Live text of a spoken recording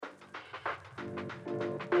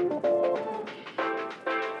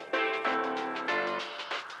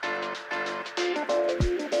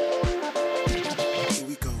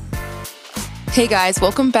Hey guys,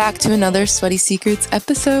 welcome back to another Sweaty Secrets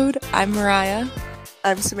episode. I'm Mariah.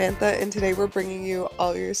 I'm Samantha, and today we're bringing you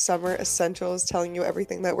all your summer essentials, telling you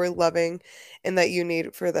everything that we're loving and that you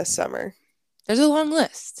need for this summer. There's a long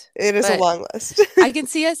list, It is a but long list. I can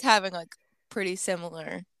see us having like pretty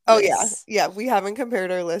similar Oh yeah. lists. Yeah, we haven't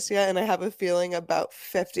compared our list yet, and I have a feeling about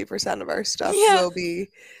 50% of our stuff Yeah.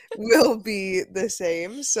 will be the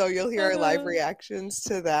same. So you'll hear our live Uh, reactions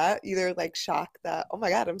to that. Either like shock that, oh my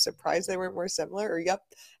God, I'm surprised they weren't more similar, or yep,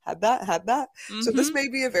 had that. So this mm-hmm. may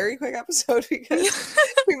be a very quick episode because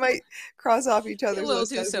we might cross off each A other's little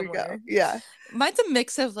list too as we go. similar. Yeah. Mine's a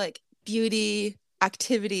mix of like beauty,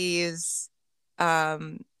 activities,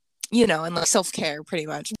 and like self-care pretty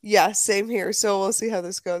much. Yeah, same here. So we'll see how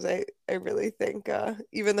this goes. I really think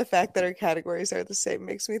even the fact that our categories are the same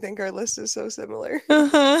makes me think our list is so similar.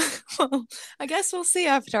 Uh-huh. Well, I guess we'll see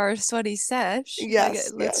after our sweaty sesh.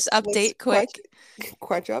 Yes, Let's yes. update quick.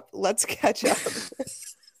 Catch up. Let's catch up.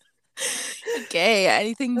 Okay,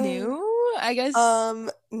 anything Uh, new? I guess.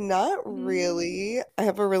 Not Mm, really. I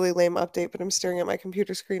have a really lame update, but I'm staring at my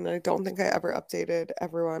computer screen and I don't think I ever updated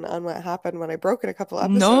everyone on what happened when I broke it a couple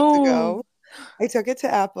episodes no. ago. I took it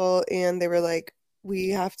to Apple and they were like, we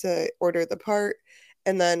have to order the part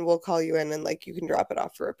and then we'll call you in and like you can drop it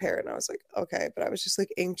off for repair. And I was like, okay. But I was just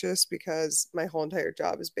like anxious because my whole entire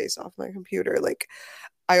job is based off my computer. Like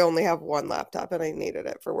I only have one laptop and I needed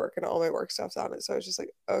it for work and all my work stuff's on it. So I was just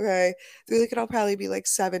like, okay. They're like, it'll probably be like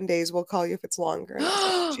 7 days. We'll call you if it's longer. And I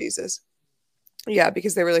was like, Jesus. Yeah,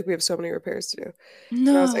 because they were like, we have so many repairs to do.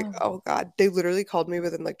 And I was like, No. oh God. They literally called me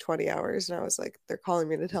within like 20 hours. And I was like, they're calling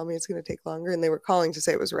me to tell me it's going to take longer. And they were calling to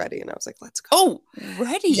say it was ready. And I was like, let's go. Oh,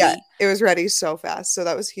 Yeah, ready. it was ready so fast. So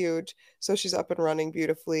that was huge. So she's up and running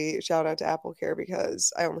beautifully. Shout out to Apple Care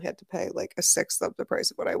because I only had to pay like a sixth of the price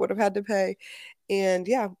of what I would have had to pay. And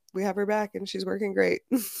yeah, we have her back and she's working great.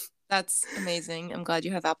 That's amazing. I'm glad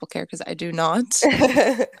you have Apple Care because I do not.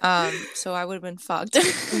 So I would have been fucked.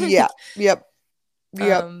 Yeah. Yep.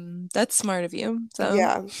 Yep. That's smart of you. So,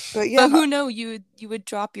 Yeah. But but yeah, who know you would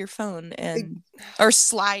drop your phone and or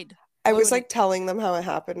slide. I What was would it? like telling them how it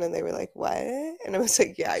happened and they were like, what? And I was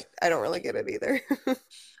like, yeah, I don't really get it either.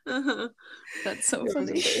 Uh-huh. That's so It was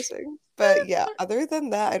funny. embarrassing. But yeah, other than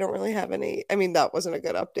that, I don't really have any. I mean, that wasn't a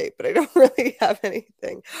good update, but I don't really have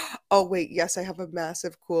anything. Oh, wait. Yes, I have a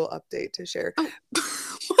massive cool update to share. Oh,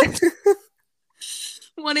 what?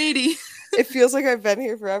 180. It feels like I've been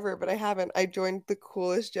here forever, but I haven't. I joined the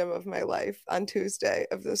coolest gym of my life on Tuesday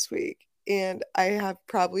of this week. And I have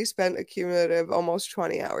probably spent a cumulative almost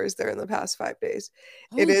 20 hours there in the past 5 days.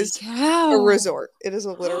 It Holy is a cow. resort. It is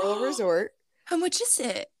a literal resort, How much is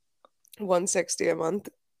it? 160 a month.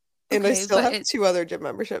 And I Okay, still but have it two other gym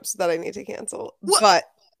memberships that I need to cancel. what? But,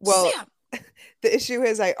 well, Sam. the issue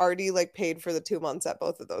is I already like paid for the 2 months at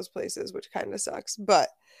both of those places, which kind of sucks. But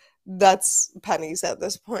that's pennies at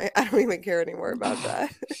this point. I don't even care anymore about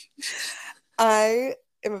that. I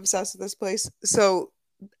am obsessed with this place. So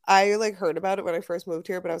I like heard about it when I first moved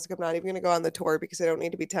here, but I was like, I'm not even gonna go on the tour because I don't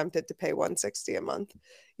need to be tempted to pay 160 a month,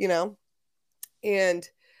 you know? And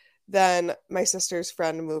then my sister's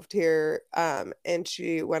friend moved here, and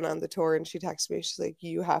she went on the tour and she texted me. She's like,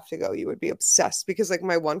 you have to go. You would be obsessed because like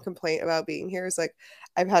my one complaint about being here is like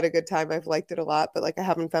I've had a good time, I've liked it a lot, but like I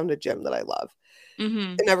haven't found a gym that I love.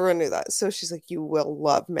 Mm-hmm. And everyone knew that. So she's like, you will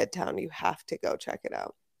love Midtown. You have to go check it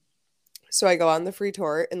out. So I go on the free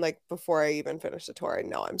tour, and like before I even finish the tour, I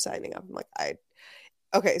know I'm signing up. I'm like,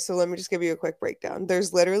 okay, so let me just give you a quick breakdown.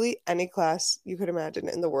 There's literally any class you could imagine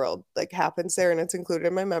in the world like happens there, and it's included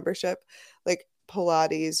in my membership, like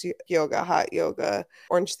Pilates, yoga, hot yoga,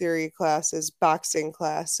 Orange Theory classes, boxing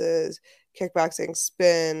classes, kickboxing,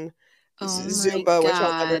 spin, Oh my Zumba, which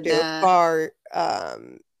I'll never God. do, bar,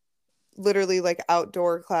 literally like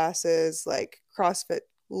outdoor classes, like CrossFit,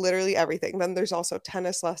 literally everything. Then there's also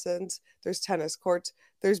tennis lessons, there's tennis courts,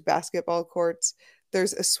 there's basketball courts,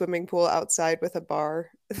 there's a swimming pool outside with a bar,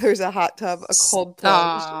 there's a hot tub, a cold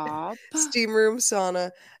plunge, Stop. steam room,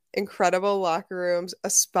 sauna, incredible locker rooms, a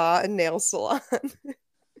spa and nail salon.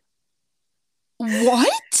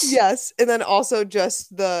 What? Yes, and then also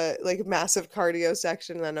just the like massive cardio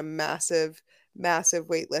section and then a massive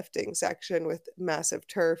weightlifting section with massive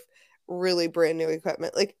turf, really brand new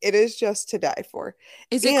equipment. Like it is just to die for.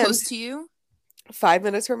 Is it And close to you? 5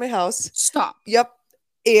 minutes from my house. Stop. Yep.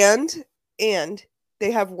 And they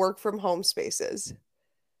have work from home spaces.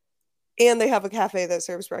 And they have a cafe that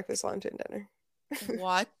serves breakfast, lunch, and dinner.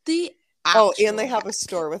 What the Oh, and they actual have a heck?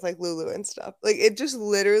 store with like Lulu and stuff. Like it just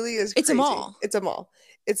literally is It's a crazy. mall, It's a mall.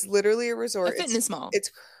 It's literally a a resort. fitness mall.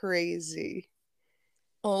 It's crazy.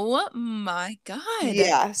 Oh my God.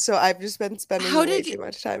 Yeah, so I've just been spending How way did too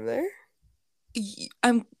much time there.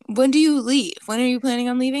 When do you leave? When are you planning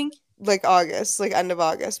on leaving? Like August, like end of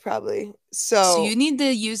August, probably. So So you need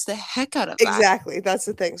to use the heck out of that. exactly, that's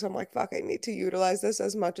the thing. So I'm like, fuck, I need to utilize this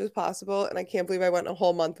as much as possible, and I can't believe I went a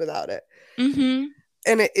whole month without it. Mm-hmm.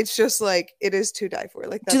 And it's just like it is to die for.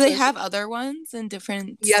 Like Do that's they what I said. have other ones in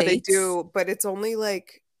different Yeah, they states? do, but it's only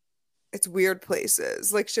like it's weird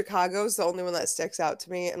places. Like Chicago's the only one that sticks out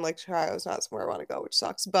to me, and like Chicago's not somewhere I want to go, which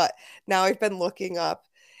sucks. But now I've been looking up.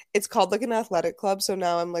 It's called like an athletic club, so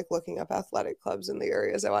now I'm like looking up athletic clubs in the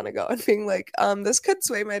areas I want to go and being like, this could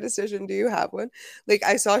sway my decision. Do you have one? Like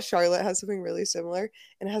I saw Charlotte has something really similar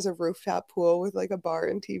and it has a rooftop pool with like a bar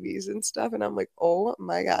and TVs and stuff, and I'm like, oh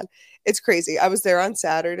my God, it's crazy. I was there on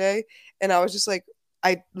Saturday, and I was just like,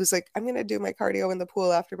 I was like, I'm gonna do my cardio in the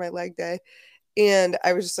pool after my leg day, and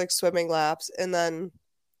I was just like swimming laps. And then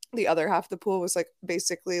the other half of the pool was like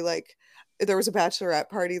basically like there was a bachelorette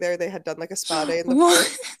party there. They had done like a spa day in the pool.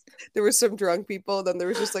 What? There was some drunk people, then there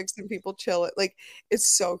was just like some people chill. Like it's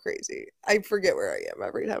so crazy. I forget where I am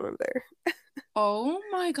every time I'm there. Oh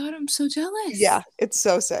my God, I'm so Yeah, jealous. it's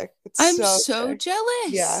so sick. It's I'm so so sick.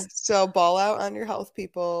 Yeah. jealous. So ball out on your health,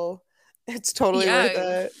 people. It's totally worth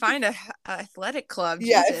Yeah, it. find a athletic club.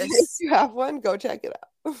 Yeah, if Jesus. you have one, go check it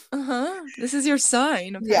out. Uh-huh. This is your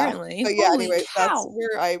sign, Yeah. apparently. But yeah, Holy anyway, that's cow.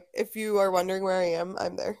 where if you are wondering where I am,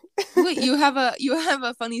 I'm there. Wait, you have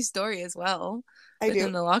a funny story as well I do.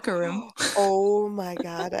 within the locker room. Oh my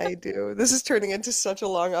God, I do. This is turning into such a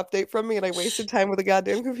long update from me, and I wasted time with a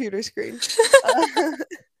goddamn computer screen. Uh,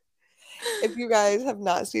 if you guys have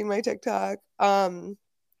not seen my TikTok,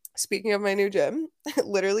 speaking of my new gym,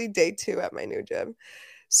 literally day 2 at my new gym.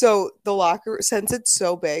 So the locker, since it's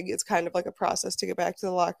so big, it's kind of like a process to get back to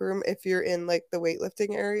the locker room if you're in like the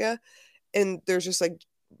weightlifting area, and there's just like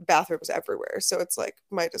bathrooms everywhere. So it's like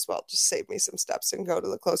might as well just save me some steps and go to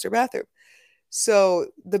the closer bathroom. So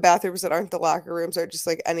the bathrooms that aren't the locker rooms are just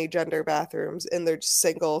like any gender bathrooms, and they're just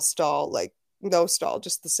single stall, like no stall,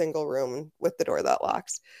 just the single room with the door that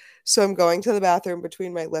locks. So I'm going to the bathroom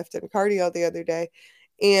between my lift and cardio the other day,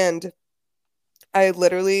 and I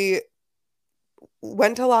literally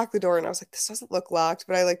went to lock the door, and I was like, this doesn't look locked,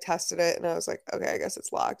 but I like tested it and I was like, okay, I guess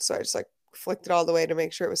it's locked. So I just like flicked it all the way to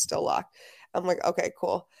make sure it was still locked. I'm like, okay,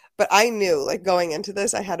 cool. But I knew like going into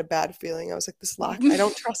this, I had a bad feeling. I was like, this lock, I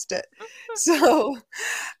don't trust it. So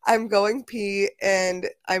I'm going pee, and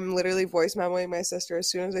I'm literally voice memoing my sister as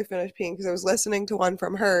soon as I finished peeing because I was listening to one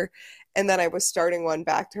from her, and then I was starting one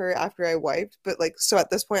back to her after I wiped. But like, so at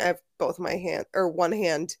this point, I have both my hand or one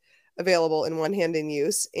hand available and one hand in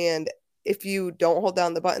use. And if you don't hold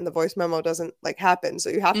down the button, the voice memo doesn't like happen. So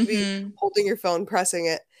you have to be Mm-hmm. holding your phone, pressing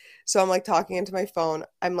it. So I'm like talking into my phone.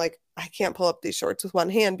 I'm like, I can't pull up these shorts with one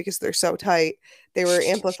hand because they're so tight. They were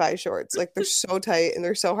Amplify shorts. Like they're so tight and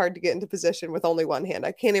they're so hard to get into position with only one hand.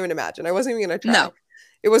 I can't even imagine. I wasn't even gonna try. No,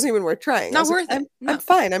 It wasn't even worth trying. I not was like, worth it. I'm No.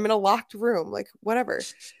 fine. I'm in a locked room. Like whatever.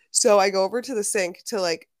 So I go over to the sink to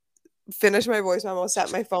like finish my voice memo,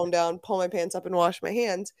 set my phone down, pull my pants up, and wash my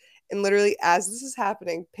hands. And literally, as this is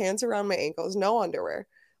happening, pants around my ankles, no underwear,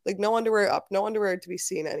 like no underwear up, no underwear to be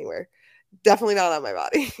seen anywhere. Definitely not on my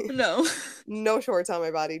body. No. No shorts on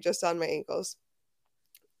my body, just on my ankles.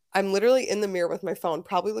 I'm literally in the mirror with my phone.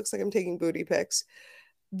 Probably looks like I'm taking booty pics.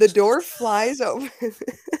 The door flies open.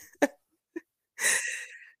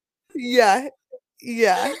 Yeah.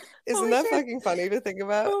 Yeah. Oh Isn't my that God. fucking funny to think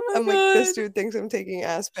about? Oh my I'm like, this God. dude thinks I'm taking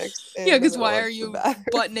ass pics Yeah, in the because middle why are of the you bathroom.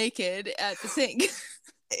 butt naked at the sink?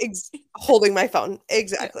 Holding my phone. Yeah.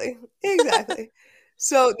 Exactly. Exactly.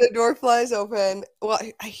 So the door flies open. Well,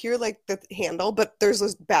 I hear like the handle, but there's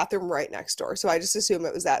this bathroom right next door. So I just assume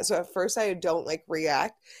it was that. So at first I don't like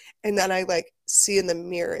react. And then I like see in the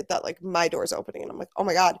mirror that like my door's opening. And I'm like, oh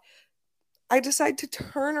my God. I decide to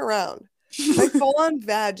turn around. My full on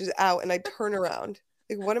vag is out and I turn around.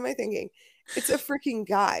 Like, what am I thinking? It's a freaking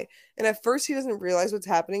guy. And at first he doesn't realize what's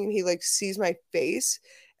happening and he like sees my face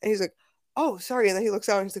and he's like, oh, sorry. And then he looks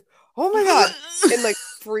out and he's like, oh my God. And like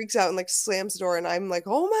freaks out and like slams the door. And I'm like,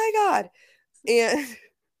 oh my God. And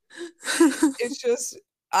it's just,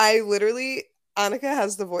 I literally, Annika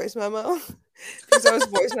has the voice memo because I was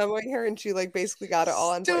voice memoing her and she like basically got it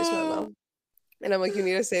all on voice Stop. memo. And I'm like, you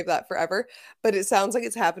need to save that forever. But it sounds like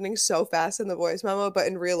it's happening so fast in the voice memo, but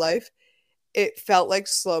in real life, it felt like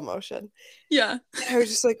slow motion. Yeah. And I was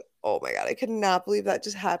just like, oh my God, I could not believe that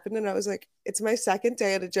just happened. And I was like, it's my second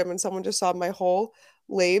day at a gym and someone just saw my whole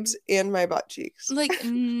labes and my butt cheeks. Like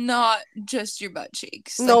not just your butt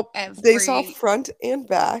cheeks, like Nope. They saw every front and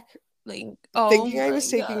back, like oh thinking I my was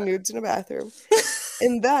taking God. nudes in a bathroom.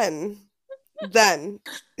 And then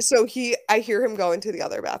so I hear him go into the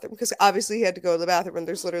other bathroom because obviously he had to go to the bathroom and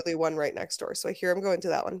there's literally one right next door. So I hear him go into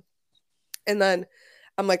that one. And then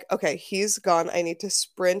I'm like, okay, he's gone. I need to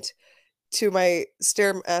sprint to my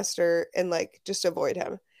Stairmaster and like just avoid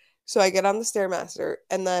him. So I get on the Stairmaster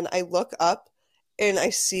and then I look up and I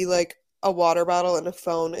see like a water bottle and a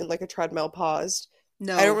phone and like a treadmill paused.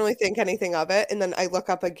 I don't No. really think anything of it. And then I look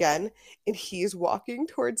up again and he's walking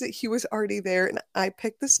towards it. He was already there and I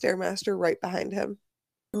picked the Stairmaster right behind him.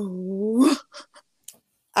 Oh.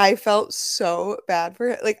 I felt so bad for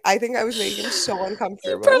him. Like, I think I was making him so You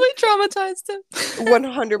uncomfortable. probably traumatized him. He's like,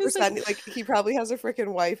 100%. Like, he probably has a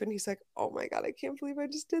freaking wife and he's like, oh my God, I can't believe I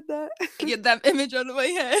just did that. get that image out of my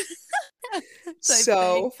head. Type thing.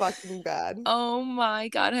 So fucking bad. Oh my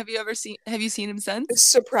God. Have you seen him since?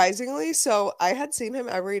 Surprisingly, so I had seen him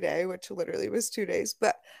every day, which literally was 2 days,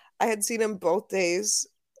 but I had seen him both days,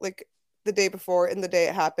 like the day before and the day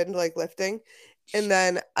it happened, like lifting. And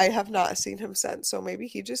then I have not seen him since. So maybe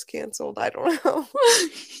he just canceled. I don't know.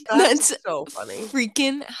 That's That's so funny.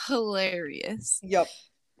 freaking hilarious. Yep.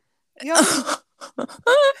 Yep.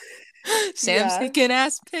 Sam's Yeah. taking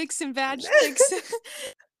ass pics and badge pics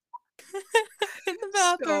in the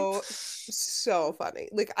bathroom. So funny.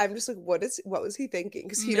 Like I'm just like, what was he thinking?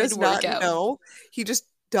 Because he does not Mid-workout. know. He just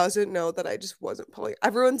doesn't know that I just wasn't pulling.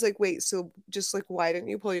 Everyone's like, wait, so just like why didn't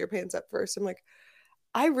you pull your pants up first? I'm like,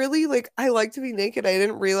 I really I like to be naked. I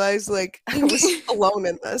didn't realize like I was alone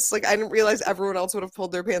in this. Like I didn't realize everyone else would have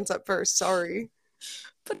pulled their pants up first. Sorry.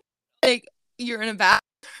 But like you're in a bath,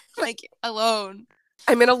 like alone.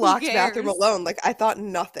 I'm in a Who locked bathroom cares? alone. Like I thought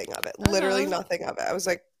nothing of it. Literally Uh-huh. nothing of it. I was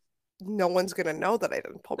like, no one's gonna know that I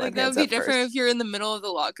didn't pull my Like that would pants be up different first. if you're in the middle of the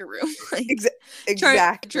locker room, like trying to get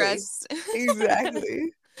Exactly. dressed.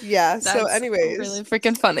 Exactly. Yeah. So That's really anyways.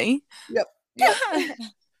 freaking funny. Yep. Yep.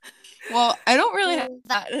 Well, I don't really have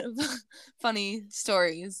that funny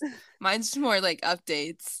stories. Mine's more like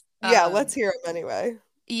updates. Yeah, let's hear them anyway.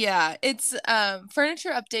 Yeah, it's furniture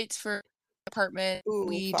updates for apartment. Ooh,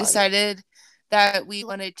 We fun. decided that we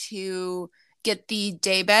wanted to get the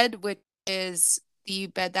day bed, which is the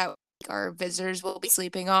bed that our visitors will be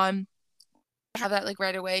sleeping on. Have that like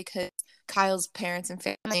right away because Kyle's parents and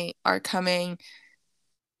family are coming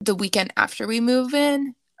the weekend after we move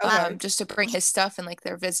in. Okay. Just to bring his stuff and like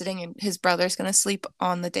they're visiting and his brother's gonna sleep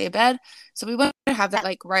on the day bed. So we wanted to have that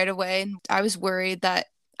like right away. And I was worried that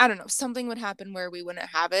I don't know, something would happen where we wouldn't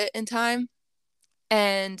have it in time.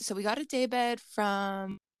 And so we got a day bed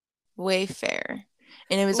from Wayfair.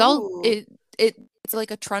 And it was all Ooh. it's like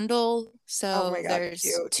a trundle. Oh my So God, there's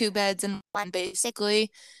cute. two beds in one basically.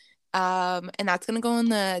 And that's gonna go in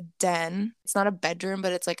the den. It's not a bedroom,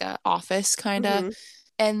 but it's like a office kind of. Mm-hmm.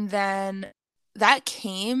 And then that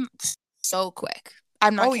came so quick.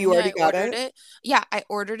 I'm not Oh, you kidding you. already I got ordered it? it. Yeah, I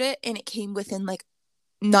ordered it and it came within like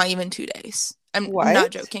not even 2 days. I'm not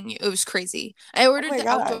What? joking you. It was crazy. I Oh ordered my the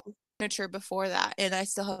God. outdoor furniture before that and I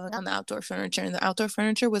still haven't gotten the outdoor furniture. And the outdoor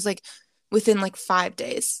furniture was like within like 5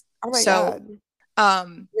 days. Oh my So God.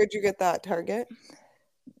 um Where'd you get that? Target?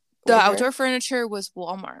 the Wayfair? outdoor furniture was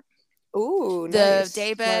Walmart. Ooh, The nice.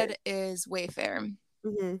 Smart. daybed is Wayfair.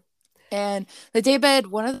 Mm-hmm. And the daybed,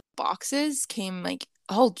 one of the boxes came like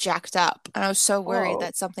all jacked up. And I was so worried Oh.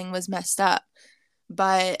 that something was messed up.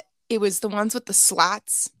 But it was the ones with the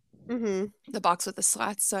slats, Mm-hmm. the box with the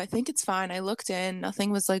slats. So I think it's fine. I looked in,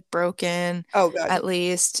 nothing was like broken, Oh, good. at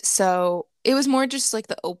least. So it was more just like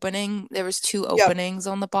the opening. There was two Yep. openings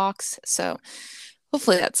on the box. So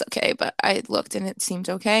hopefully that's okay. But I looked and it seemed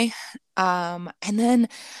okay. And then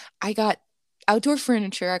I got outdoor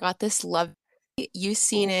furniture. I got this love. You've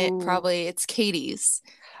seen it Ooh. probably. It's Katie's.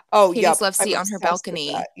 Oh, Katie's yep. love I'm seat on her obsessed with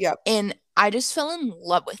balcony. that. Yep. And I just fell in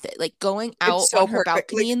love with it. Like going out It's so on her perfect. Like,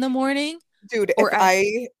 balcony in the morning dude, if or at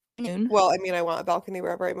I, noon. well, I mean, I want a balcony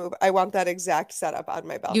wherever I move. I want that exact setup on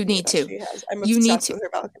my You balcony need that to. she has. I'm You need obsessed to. with her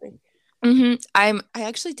balcony. I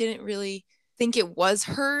actually didn't really think it was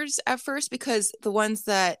hers at first because the ones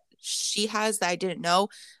that she has that I didn't know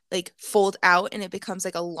like fold out and it becomes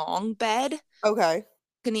like a long bed. Okay.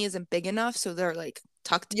 Balcony isn't big enough, so they're like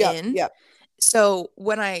tucked Yep. in. Yep. So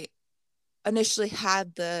when I initially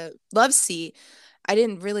had the love seat, I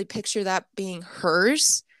didn't really picture that being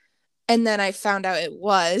hers. And then I found out it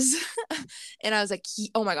was. And I was like,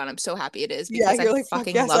 oh my God, I'm so happy it is Yeah. because I You're like, fuck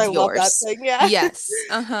fucking yes, I love love that yours. thing. Yeah. Yes.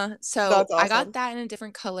 Uh-huh. So That's I got awesome. that in a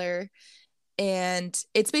different color. And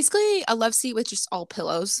it's basically a love seat with just all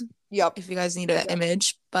pillows, Yep. if you guys need an Yep.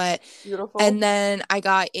 image. But Beautiful. and then I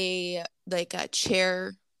got a like a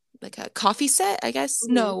chair, like a coffee set, I guess.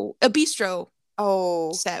 Hmm. No, a bistro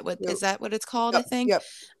Oh, set with is cute. that what it's called, I Yep. think? Yep.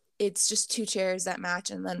 It's just two chairs that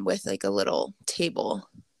match and then with like a little table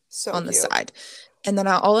So on the cute. side. And then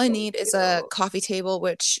all I So need is a cute. coffee table,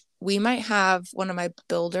 which we might have one of my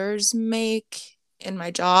builders make in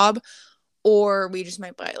my job, or we just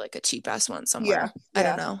might buy like a cheap ass one Yeah, somewhere. I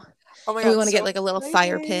don't yeah. know. Oh my And we God, want to get so like a little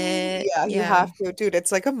fire exciting. pit. Yeah, you Yeah. have to. Dude,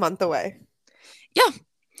 it's like a month away. Yeah.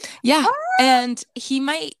 Yeah. Ah! And he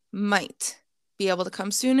might be able to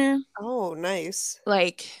come sooner, Oh, nice.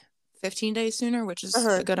 like 15 days sooner, which is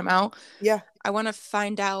Uh-huh. a good amount. Yeah. I want to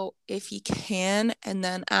find out if he can and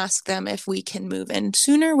then ask them if we can move in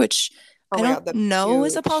sooner, which Oh I my don't God, that'd be know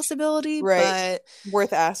is a huge. possibility, Right. but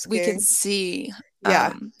Worth we can asking. see.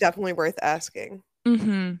 Yeah, definitely worth asking.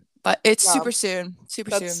 But it's super Wow, soon,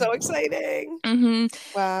 super that's soon. so exciting. And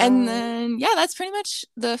Wow. then yeah, that's pretty much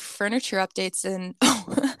the furniture updates. And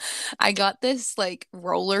oh, I got this like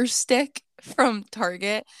roller stick from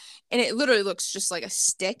Target, and it literally looks just like a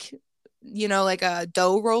stick, like a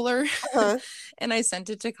dough roller. Uh-huh. And I sent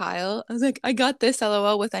it to Kyle. I was like, I got this,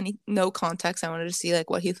 LOL, with no context. I wanted to see like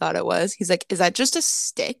what he thought it was. He's like, is that just a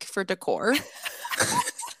stick for decor?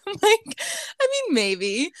 I'm like, I mean,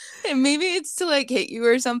 maybe. And maybe it's to like hit you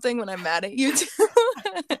or something when I'm mad at you too.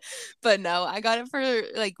 But no, I got it for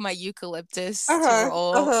like my eucalyptus to Uh-huh.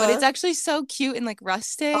 roll. But it's Uh-huh. actually so cute and like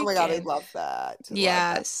Oh my rustic. God, I And love that. Love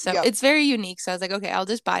yeah, that. so Yep. it's very unique. So I was like, okay, I'll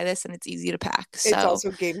just buy this and it's easy to pack. It's So, also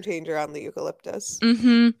a game changer on the eucalyptus.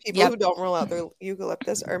 People yep. who don't roll out their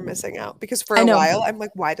eucalyptus are missing out because for I a know. while I'm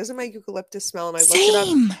like, why doesn't my eucalyptus smell? And I look it up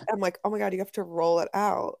Same. and I'm like, oh my God, you have to roll it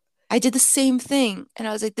out. I did the same thing. And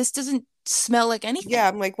I was like, this doesn't smell like Yeah, anything.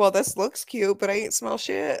 I'm like, well, this looks cute, but I ain't smell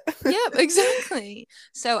shit. Yep, exactly.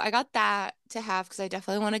 So I got that to have because I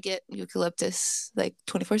definitely want to get eucalyptus like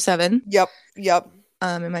 24/7 Yep, yep.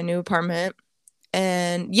 in my new apartment.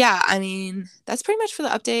 And yeah, I mean, that's pretty much for the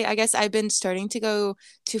update. I guess I've been starting to go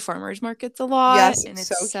to farmers markets a lot, Yes, and it's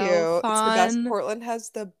it's so so cute. It's the best. fun. Portland has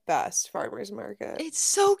the best farmers market. It's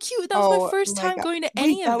so cute. That was my Oh first my time God. going to Wait,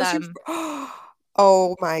 any that of was your them.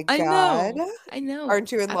 Oh my I God. know. I know.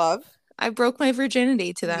 Aren't you in love? I broke my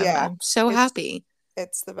virginity to them. Yeah. I'm so It's happy.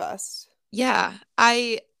 it's the best. Yeah,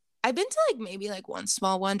 I've been to like maybe like one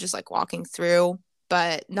small one, just like walking through,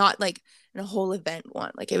 but not like in a whole event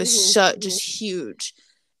one. Like it was Hmm. so Hmm. just huge,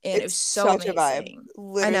 and it was It's so such a vibe. amazing.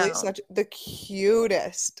 I Literally know. such the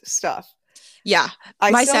cutest stuff. Yeah,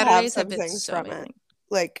 I my still have Saturdays have some been things so from it. amazing.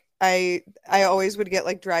 Like I always would get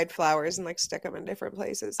like dried flowers and like stick them in different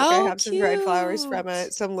places. Like I Oh, have some dried flowers from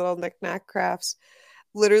it, cute. some little knickknack crafts.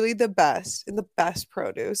 Literally the best and the best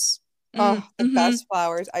produce. Oh, the Mm-hmm. best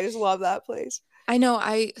flowers. I just love that place. I know.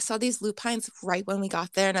 I saw these lupines right when we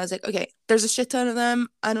got there, and I was like, okay, there's a shit ton of them.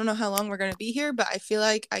 I don't know how long we're gonna be here, but I feel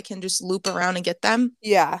like I can just loop around and get them.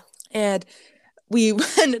 Yeah. And we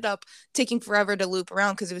ended up taking forever to loop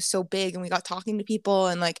around because it was so big, and we got talking to people,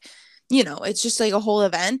 and like, it's just like a whole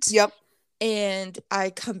event. Yep. And I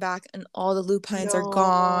come back and all the lupines are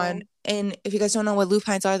gone. No. And if you guys don't know what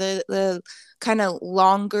lupines are, the kind of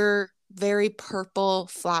longer, very purple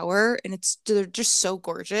flower, and they're just so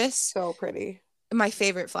gorgeous. So pretty. My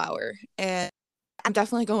favorite flower. And I'm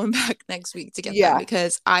definitely going back next week to get them Yeah.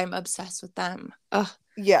 because I'm obsessed with them. Ugh.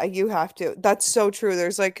 Yeah, you have to. That's so true.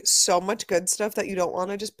 There's like so much good stuff that you don't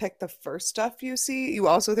want to just pick the first stuff you see. You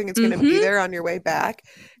also think it's going to be Mm-hmm. there on your way back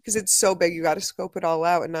because it's so big. You got to scope it all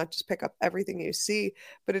out and not just pick up everything you see.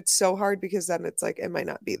 But it's so hard because then it's like it might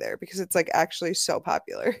not be there because it's like actually so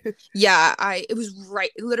popular. Yeah, it was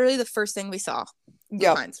right, literally the first thing we saw.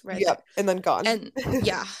 Yep. Lupines right there. Yep. And then gone. And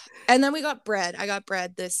yeah. And then we got bread. I got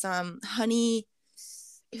bread, this honey,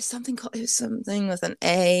 it was something with an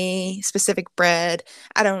A, specific bread.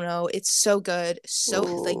 I don't know. It's so good. So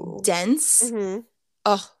like Ooh. dense. Hmm.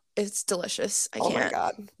 Oh, it's delicious. I Oh my can't.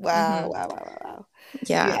 God. Wow. Mm-hmm. Wow. Wow. Wow. Wow.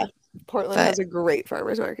 Yeah. Yeah. Portland has But a great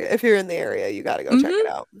farmers market. If you're in the area, you got to go check mm-hmm. it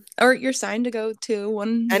out. Or you're signed to go to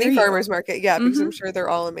one near Any you. farmers market, yeah, because Mm-hmm. I'm sure they're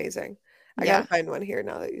all amazing. I gotta Yeah. find one here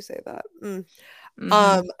now that you say that.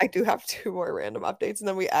 Mm-hmm. I do have two more random updates, and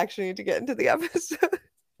then we actually need to get into the episode.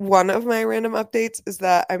 One of my random updates is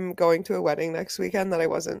that I'm going to a wedding next weekend that I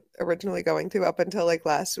wasn't originally going to up until like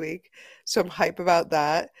last week. So I'm hype about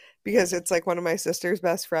that because it's like one of my sister's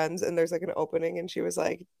best friends, and there's like an opening, and she was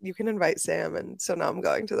like, "You can invite Sam," and so now I'm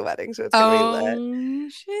going to the wedding, so it's gonna be lit. Oh,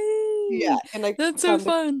 Yeah, shit. and I That's so found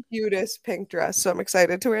the fun. cutest pink dress, so I'm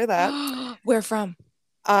excited to wear that. Where from?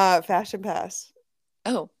 Fashion Pass.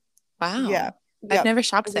 Oh, Yeah. wow. I've Yep. never I've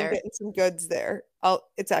shopped been there. getting some goods there.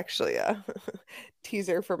 It's actually a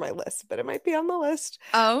teaser for my list, but it might be on the list.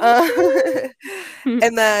 Oh, Uh, shit.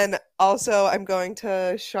 and then also I'm going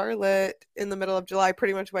to Charlotte in the middle of July,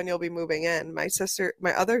 pretty much when you'll be moving in. My sister's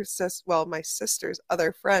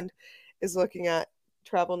other friend is looking at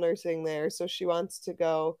travel nursing there, so she wants to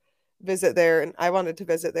go visit there, and I wanted to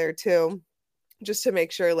visit there too just to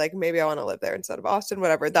make sure like maybe I want to live there instead of Austin,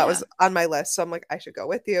 whatever. That Yeah. was on my list. So I'm like, I should go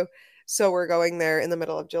with you. So we're going there in the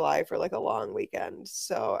middle of July for like a long weekend.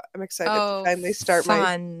 So I'm excited to Oh, finally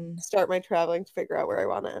fun. start my traveling to figure out where I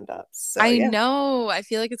want to end up. So I yeah. know. I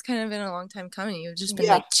feel like it's kind of been a long time coming. You've just been Yeah.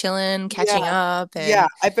 like chilling, catching Yeah. up, Yeah. and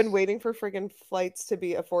I've been waiting for friggin' flights to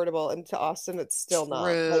be affordable, and to Austin it's still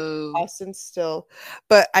not. Like true. Austin's still,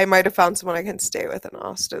 but I might have found someone I can stay with in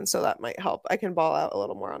Austin, so that might help. I can ball out a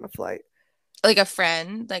little more on a flight. Like a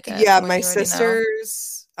friend, like a Yeah, one my you already know.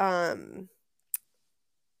 sister's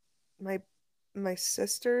my my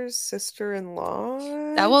sister's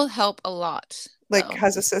That sister-in-law will help a lot, like though.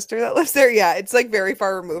 has a sister that lives there. Yeah, it's like very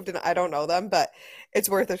far removed and I don't know them, but it's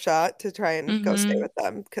worth a shot to try and go stay Mm-hmm. with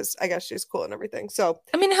them because I guess she's cool and everything. So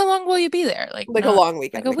I mean, how long will you be there? Like like a not long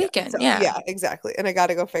like weekend a again. So weekend, yeah. yeah, exactly. And I got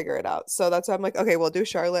to go figure it out. So that's why I'm like, okay, we'll do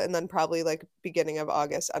Charlotte and then probably like beginning of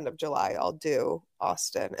August, end of July, I'll do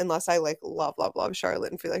Austin unless I like love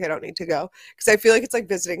Charlotte and feel like I don't need to go because I feel like it's like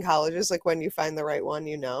visiting colleges like when you find the right one,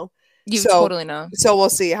 you know. You So totally know. so we'll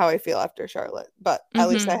see how I feel after Charlotte, but at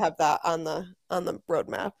least I Mm-hmm. have that on the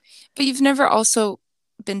roadmap. But you've never also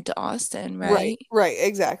been to Austin, Right, right? right,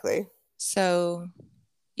 exactly. So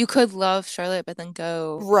you could love Charlotte, but then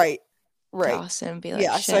go Right, to right. Austin and be like,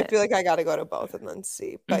 Yeah, so I shit. feel like I got to go to both and then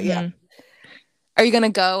see. But yeah. Mm-hmm. Are you gonna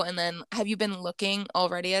go and then have you been looking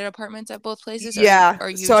already at apartments at both places, or Yeah, are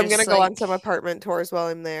you so I'm gonna just go on like, some apartment tours while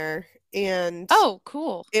I'm there. And oh,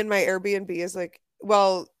 cool. in my Airbnb is like,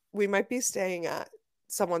 well, we might be staying at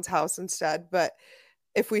someone's house instead, but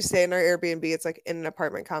if we stay in our Airbnb, it's like in an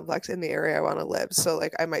apartment complex in the area I want to live. So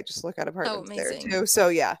like I might just look at Oh, apartments there amazing. too. So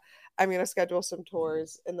yeah, I'm gonna schedule some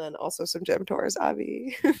tours and then also some gym tours,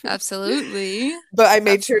 Avi. Absolutely. But I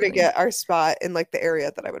made sure to Absolutely. get our spot in like the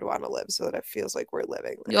area that I would want to live so that it feels like we're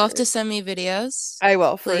living You'll have there. to send me videos, I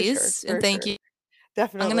will for sure, please. And for thank sure. you.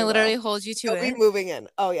 I'm gonna Definitely literally will. hold you to You'll be it. moving in.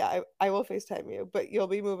 Oh yeah, I will FaceTime you, but you'll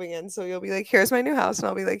be moving in. So you'll be like, here's my new house. And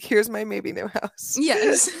I'll be like, here's my maybe new house.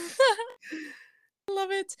 Yes. I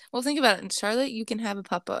love it. Well, think about it. In Charlotte, you can have a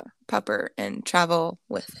pupper and travel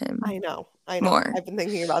with him I know. I know. more. I've been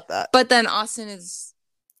thinking about that. But then Austin is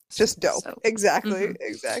Just dope. so Exactly. mhm.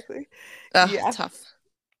 Exactly. Ugh, Yeah. tough.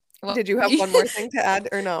 Well, Did you have one more thing to add?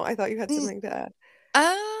 Or no? I thought you had something to add.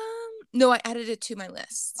 no, I added it to my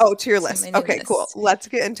list. Oh, to your To list. my new Okay, cool. list. Let's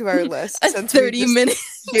get into our list A since we 30 just minute.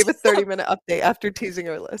 gave a 30-minute update after teasing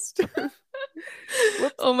our list.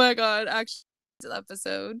 Whoops. Oh my God, actually,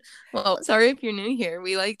 episode. Well, sorry if you're new here.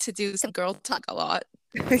 We like to do some girl talk a lot.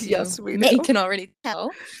 You Yes, we may do. can already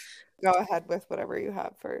tell. Go ahead with whatever you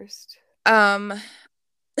have first. Um,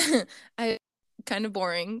 I kind of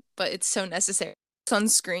boring, but it's so necessary.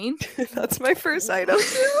 Sunscreen. That's my first item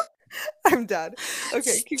too. I'm dead.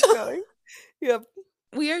 Okay, keep going. Yep.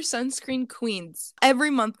 We are sunscreen queens every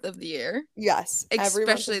month of the year, Yes, every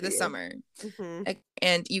month especially of the the year. summer. Hmm.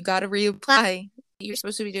 And you got to reapply. You're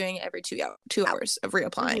supposed to be doing it every 2 hours of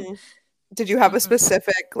reapplying. Hmm. Did you have a Mhm.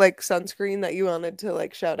 specific like sunscreen that you wanted to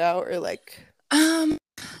like shout out or like? Um,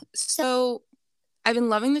 so I've been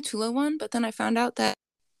loving the Tula one, but then I found out that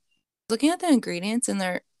looking at the ingredients and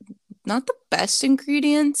they're not the best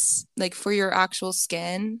ingredients like for your actual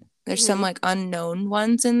skin. There's some Hmm. like unknown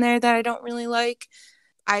ones in there that I don't really like.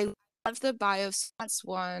 I love the Biostats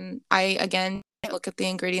one. I again look at the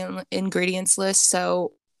ingredients list,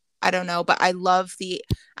 so I don't know, but I love the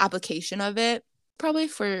application of it. Probably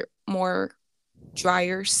for more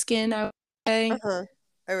drier skin, I would say. Uh-huh.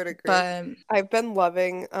 I would agree. But I've been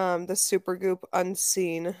loving the Supergoop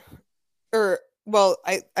Unseen or well,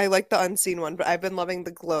 I like the unseen one, but I've been loving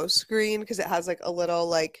the glow screen because it has like a little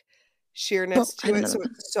like oh, sheerness I to have it, another so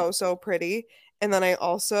one. it's so pretty. And then I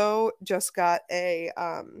also just got a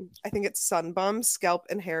I think it's Sunbum scalp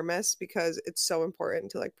and hair mist because it's so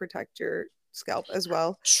important to like protect your scalp as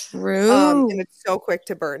well. And True. it's so quick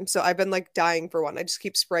to burn. So I've been like dying for one. I just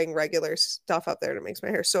keep spraying regular stuff up there and it makes my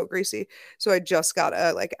hair so greasy. So I just got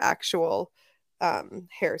a like actual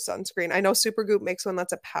hair sunscreen. I know Supergoop makes one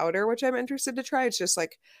that's a powder, which I'm interested to try. It's just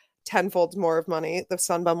like tenfold more of money. The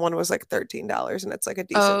Sunbum one was like $13 and it's like a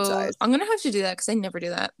decent Oh, size. I'm gonna have to do that because I never do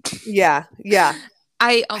that. Yeah, yeah.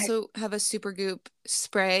 I I, also have a Supergoop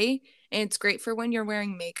spray, and it's great for when you're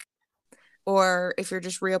wearing makeup or if you're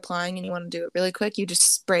just reapplying and you want to do it really quick, you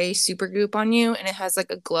just spray Supergoop on you, and it has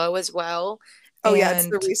like a glow as well, oh yeah, it's and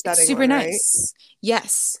the it's resetting super one, right? nice.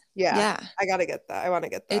 Yes, Yeah. yeah, I gotta get that. I want to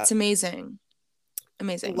get it's that. amazing,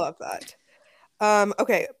 amazing. Love that.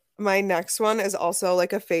 Okay, my next one is also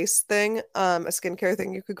like a face thing, a skincare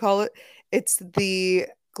thing you could call it. It's the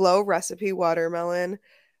Glow Recipe Watermelon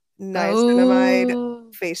Niacinamide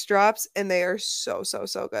Oh, face drops, and they are so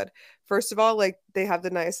good. First of all, like they have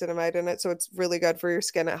the niacinamide in it, so it's really good for your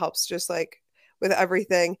skin. It helps just like with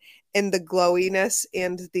everything. And the glowiness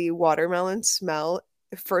and the watermelon smell.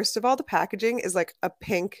 First of all, the packaging is like a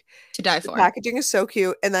pink. To die The for. packaging is so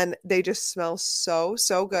cute. And then they just smell so,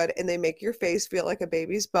 so good. And they make your face feel like a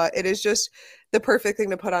baby's butt. It is just the perfect thing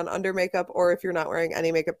to put on under makeup, or if you're not wearing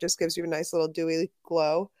any makeup, just gives you a nice little dewy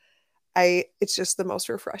glow. It's just the most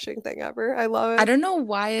refreshing thing ever. I love I it. don't know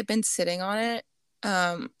why I've been sitting on it.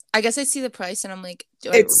 I guess I see the price and I'm like,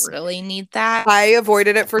 do I It's really need that? I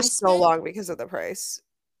avoided it for I so spent long because of the price.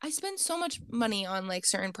 I spend so much money on like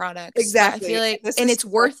certain products, but I Exactly. feel And like, this and is it's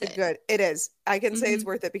worth such a it. good. It is. I can say it's Hmm.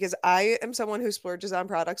 worth it because I am someone who splurges on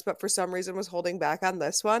products, but for some reason was holding back on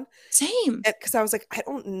this one. Same. Because I was like, I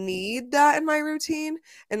don't need that in my routine.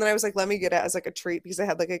 And then I was like, let me get it as like a treat because I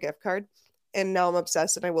had like a gift card. And now I'm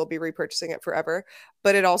obsessed and I will be repurchasing it forever.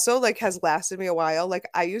 But it also like has lasted me a while. Like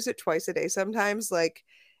I use it twice a day sometimes. Like,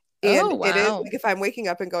 and Oh, it is wow. like if I'm waking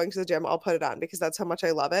up and going to the gym, I'll put it on because that's how much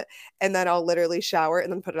I love it. And then I'll literally shower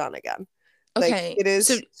and then put it on again. Like Okay. it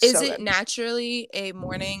So is is so it good. naturally a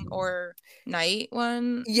morning or night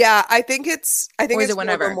one? Yeah, I think Or is it it's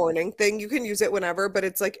more of a whenever? morning thing. You can use it whenever, but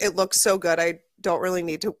it's like it looks so good. I don't really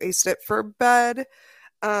need to waste it for bed.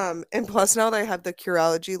 And plus now that I have the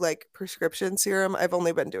Curology like prescription serum, I've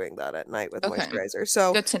only been doing that at night with Okay. moisturizer.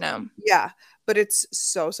 So Good to know. yeah, but it's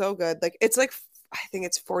so so good. Like it's like I think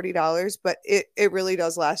it's $40, but it really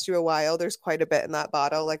does last you a while. There's quite a bit in that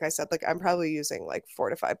bottle. Like I said, like I'm probably using like 4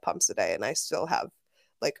 to 5 pumps a day, and I still have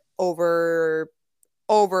like over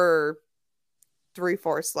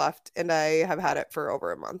 3/4 left, and I have had it for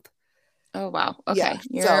over a month. Oh, wow. Yeah. Okay.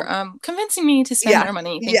 You're So convincing me to spend yeah, more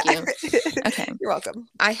money. Thank yeah. you. Okay. You're welcome.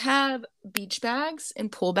 I have beach bags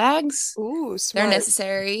and pool bags. Ooh, They're smart.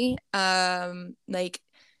 necessary. Like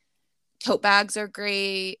tote bags are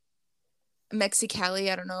great.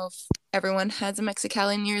 Mexicali, I don't know if everyone has a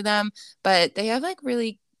Mexicali near them, but they have like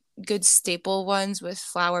really good staple ones with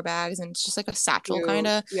flower bags and it's just like a satchel kind You.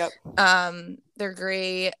 of. Yep. They're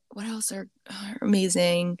great. What else are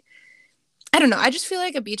amazing? I don't know. I just feel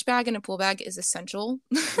like a beach bag and a pool bag is essential.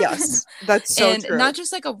 Yes, that's so And true. not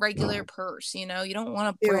just like a regular purse, you know? You don't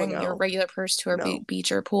want to Ew, bring your no, regular purse to a no.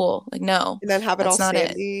 beach or pool. Like, no, And then have it all that's not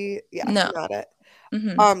it. sandy. Yeah, No. not it.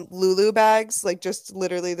 Hmm. Lulu bags, like just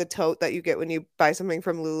literally the tote that you get when you buy something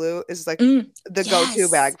from Lulu is like the go-to Yes.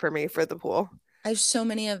 bag for me for the pool. I have so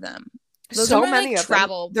many of them. Those are So my like many of them.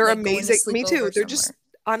 travel, They're like going to amazing. sleep Me too. over They're just somewhere.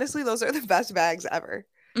 honestly, those are the best bags ever.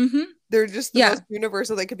 Hmm. They're just the Yeah, most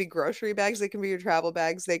universal. They could be grocery bags, they can be your travel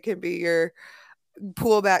bags, they can be your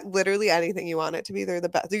pool bag, literally anything you want it to be. They're the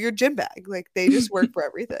best. They're your gym bag. Like they just work for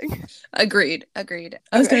everything. agreed. Agreed.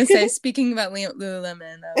 I was Okay. gonna say, speaking about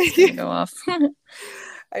Lululemon, I was gonna go off.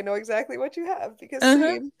 I know exactly what you have because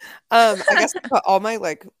Uh-huh. same. I guess I put all my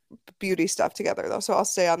like beauty stuff together though, so I'll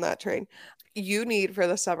stay on that train. You need for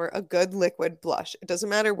the summer a good liquid blush. It doesn't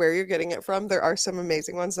matter where you're getting it from. There are some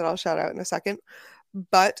amazing ones that I'll shout out in a second.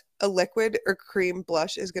 But a liquid or cream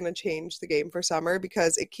blush is going to change the game for summer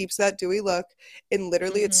because it keeps that dewy look. And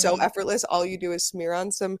literally, it's so Hmm. effortless. All you do is smear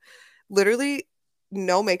on some, literally,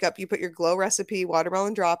 no makeup. You put your Glow Recipe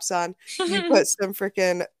watermelon drops on, you put some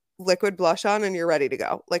freaking liquid blush on, and you're ready to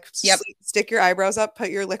go. Like, Yep. stick your eyebrows up, put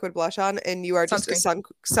your liquid blush on, and you are just a Sunscreen.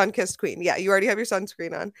 sun kissed queen. Yeah, you already have your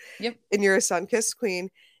sunscreen on, Yep. and you're a sun kissed queen.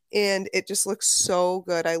 And it just looks so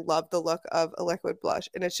good. I love the look of a liquid blush,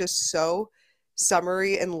 and it's just so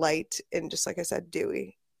summery and light and just like I said,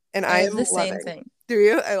 dewy. And I I have am the same loving. thing. Do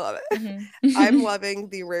you? I love it. I'm Hmm. loving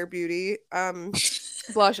the Rare Beauty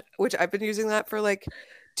blush, which I've been using that for like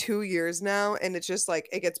 2 years now, and it's just like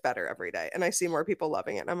it gets better every day. And I see more people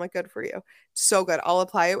loving it. And I'm like, good for you. It's so good. I'll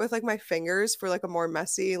apply it with like my fingers for like a more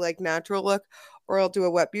messy, like natural look, or I'll do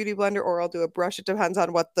a wet beauty blender, or I'll do a brush. It depends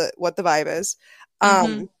on what the vibe is.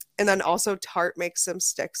 Hmm. And then also Tarte makes some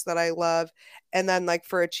sticks that I love. And then like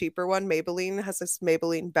for a cheaper one, Maybelline has this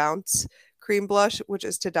Maybelline Bounce cream blush, which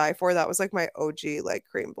is to die for. That was like my OG like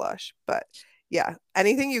cream blush. But yeah,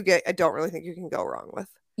 anything you get, I don't really think you can go wrong with.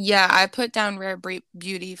 Yeah, I put down Rare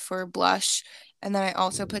Beauty for blush, and then I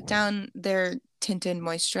also put down their tinted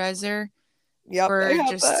moisturizer Yep, I for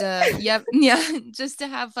have just that. yep, yeah, just to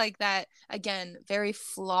have like that again, very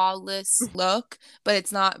flawless look, but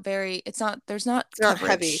it's not there's not It's not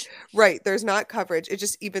heavy. coverage. Right. There's not coverage. It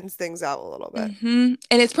just evens things out a little bit. And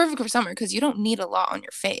it's perfect for summer because you don't need a lot on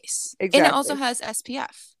your face. And it also Exactly. has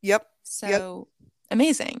SPF. Yep. Yep. So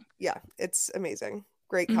amazing. Yeah. It's amazing.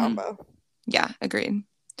 Great Hmm. combo. Yeah, agreed.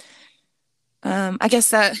 I guess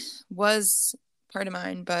that was part of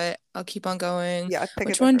mine, but I'll keep on going. Yeah. Pick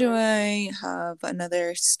a Which one different do one. I have?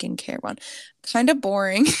 Another skincare one. Kind of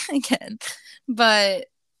boring again, but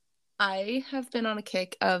I have been on a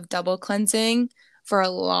kick of double cleansing for a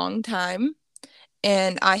long time.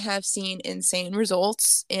 and I have seen insane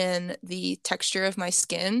results in the texture of my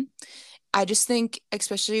skin. I just think,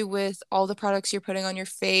 especially with all the products you're putting on your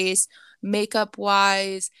face, makeup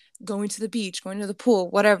wise, going to the beach, going to the pool,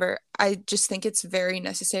 whatever, I just think it's very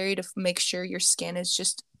necessary to make sure your skin is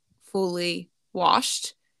just fully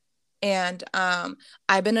washed. And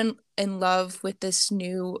I've been in love with this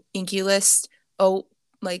new Inky List oat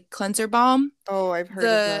like cleanser balm. Oh, I've heard of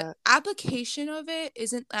The that. application of it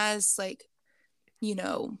isn't as like, you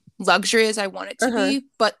know, luxury as I want it to Uh-huh. be,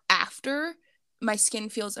 but after my skin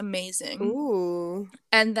feels amazing. Ooh.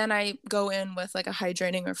 And then I go in with like a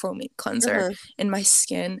hydrating or foaming cleanser, Uh-huh. and my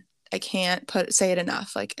skin, I can't say it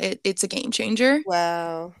enough. Like it's a game changer.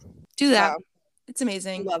 Wow. Do that. Wow. It's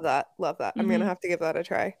amazing. Love that. Love that. I'm gonna Mm-hmm. have to give that a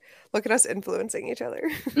try. Look at us influencing each other.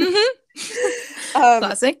 Mm-hmm. Um,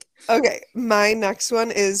 Classic. okay, my next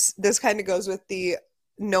one is this kind of goes with the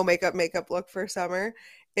no makeup look for summer.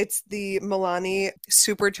 It's the Milani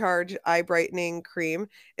Supercharged Eye Brightening Cream.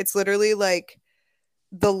 It's literally like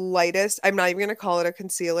the lightest. I'm not even gonna call it a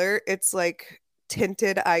concealer. It's like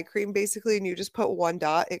tinted eye cream basically, and you just put one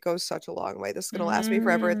dot. It goes such a long way. This is gonna last me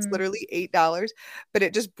forever. It's Mm. literally $8, but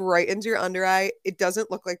it just brightens your under eye. It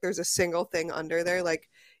doesn't look like there's a single thing under there. Like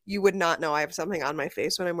you would not know I have something on my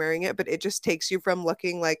face when I'm wearing it, but it just takes you from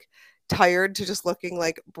looking like tired to just looking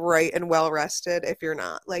like bright and well rested if you're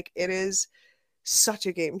not. Like it is such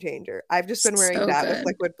a game changer. I've just been wearing So that with good.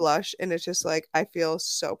 liquid blush, and it's just like I feel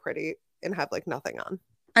so pretty and have like nothing on.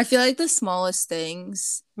 I feel like the smallest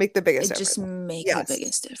things, Make the biggest it just difference. make the Yes.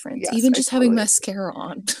 biggest difference. Yes, Even I just having totally. mascara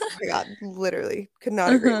on. Oh my God, literally could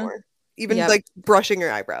not agree Uh-huh. more. Even Yep. like brushing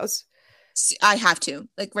your eyebrows. I have to.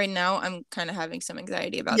 Like right now, I'm kind of having some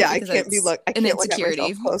anxiety about Yeah, it because it's I an can't look at myself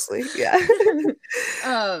insecurity. closely. Yeah.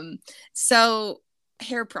 um, so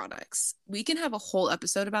hair products. We can have a whole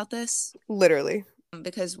episode about this Literally.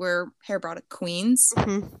 because we're hair product queens.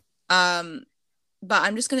 Mhm. Um, but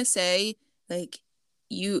I'm just gonna say, like,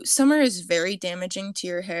 summer is very damaging to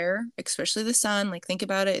your hair, especially the sun. Like, think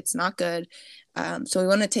about it, it's not good. So we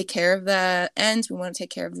want to take care of the ends, we want to take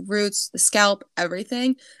care of the roots, the scalp,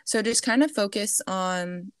 everything. So just kind of focus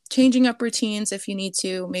on changing up routines if you need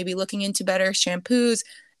to, maybe looking into better shampoos,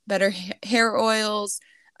 better hair oils,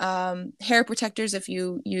 hair protectors if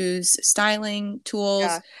you use styling tools.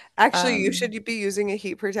 Yeah. Actually, you Um, should be using a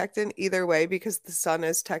heat protectant either way because the sun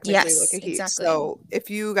is technically like yes, a heat. exactly. So if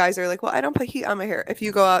you guys are like, well, I don't put heat on my hair. If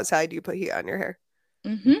you go outside, you put heat on your hair.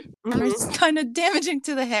 Mm-hmm. And it's Hmm. kind of damaging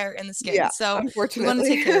to the hair and the skin. Yeah, So we want to unfortunately.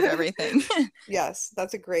 take care of everything. Yes,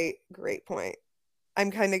 that's a great point. I'm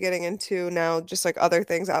kind of getting into now just like other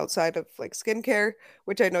things outside of like skincare,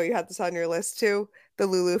 which I know you had this on your list too. The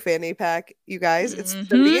Lulu fanny pack. You guys, it's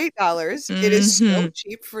Mm-hmm. $38. It is so Mm-hmm.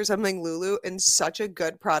 cheap for something Lulu and such a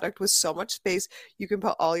good product with so much space. You can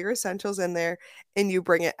put all your essentials in there and you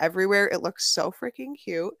bring it everywhere. It looks so freaking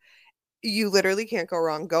cute. You literally can't go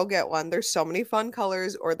wrong. Go get one. There's so many fun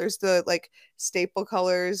colors, or there's the like staple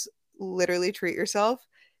colors. Literally treat yourself.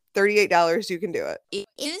 $38, you can do it. It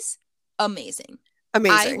is amazing. I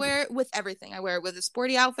Amazing. wear it with everything. I wear it with a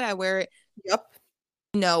sporty outfit. I wear it,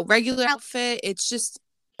 Yep. regular outfit. It's just,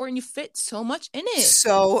 or you fit so much in it.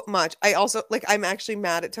 So much. I also like I'm actually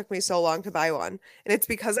mad it took me so long to buy one. And it's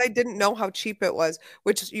because I didn't know how cheap it was,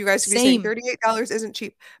 which you guys could be saying Same. $38 isn't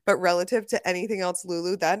cheap, but relative to anything else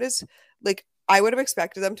Lulu, that is like I would have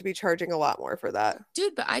expected them to be charging a lot more for that.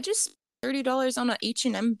 Dude, but I just $30 on an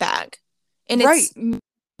H&M bag. And Right.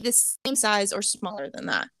 it's the same size or smaller than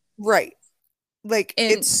that. Right. Like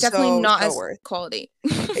And it's definitely not so as worth. quality.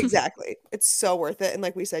 Exactly. It's so worth it. And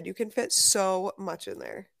like we said, you can fit so much in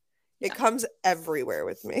there. It Yeah. comes everywhere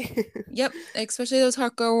with me. Yep, especially those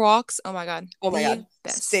hot girl walks. Oh my god, Oh my the God.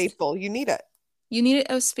 best. Staple. You need it. You need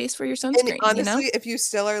a space for your And sunscreen, you know? honestly, if you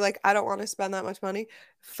still are like, I don't want to spend that much money,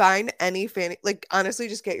 find any fanny, like, honestly,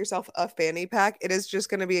 just get yourself a fanny pack. It is just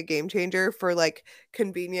going to be a game changer for like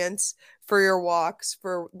convenience, for your walks,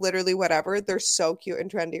 for literally whatever. They're so cute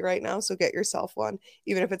and trendy right now. So get yourself one,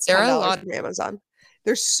 even if it's There are a $10 lot. from Amazon.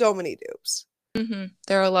 There's so many dupes.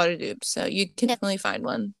 There are a lot of dupes, so you can definitely find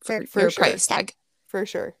one for For your sure. price tag. For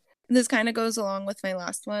sure. This kind of goes along with my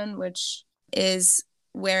last one, which is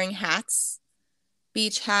wearing hats,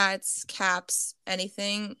 beach hats, caps,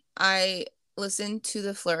 anything. I listened to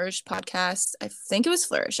the Flourish podcast. I think it was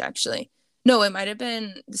Flourish actually. No, it might have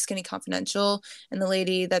been the Skinny Confidential, and the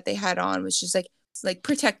lady that they had on was just like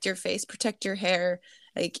protect your face, protect your hair.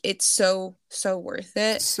 Like it's so worth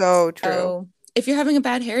it. So true. So if you're having a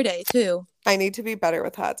bad hair day too, I need to be better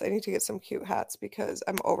with hats. I need to get some cute hats because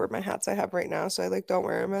I'm over my hats I have right now. So I like don't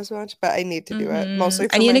wear them as much, but I need to do it mostly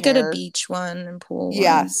I for need my to get a hair. beach one and pool one.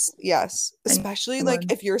 Yes, yes. I need Especially like one.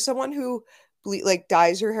 if you're someone who like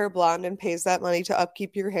dyes your hair blonde and pays that money to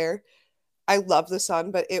upkeep your hair. I love the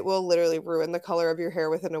sun, but it will literally ruin the color of your hair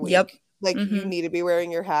within a Yep. week. Like you Mm-hmm. need to be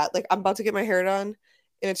wearing your hat. Like I'm about to get my hair done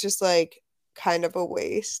and it's just like kind of a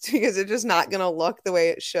waste because it's just not gonna look the way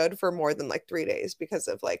it should for more than like 3 days because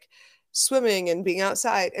of like swimming and being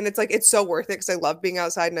outside. And it's like it's so worth it because I love being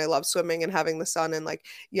outside and I love swimming and having the sun and like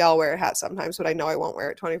yeah, I'll wear a hat sometimes, but I know I won't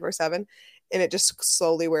wear it 24/7 and it just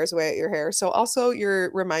slowly wears away at your hair. So also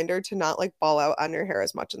your reminder to not like ball out on your hair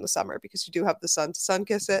as much in the summer because you do have the sun to sun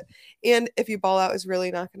kiss it. And if you ball out, is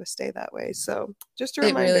really not going to stay that way. So just a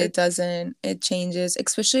It really reminder. doesn't. It changes,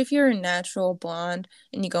 especially if you're a natural blonde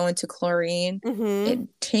and you go into chlorine, it Mm-hmm.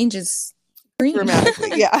 changes green.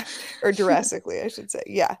 Dramatically, yeah. Or drastically, I should say.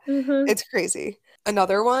 Yeah. Mm-hmm. It's crazy.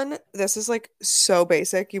 Another one, this is like so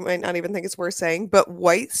basic, you might not even think it's worth saying, but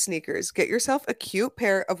white sneakers. Get yourself a cute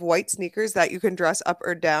pair of white sneakers that you can dress up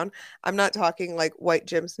or down. I'm not talking like white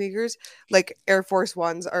gym sneakers. Like Air Force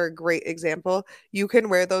Ones are a great example. You can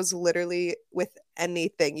wear those literally with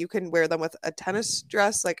anything. You can wear them with a tennis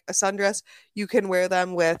dress, like a sundress. You can wear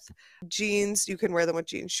them with jeans. You can wear them with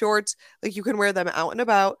jean shorts. Like you can wear them out and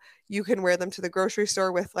about. You can wear them to the grocery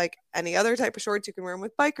store with like any other type of shorts. You can wear them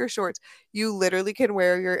with biker shorts. You literally can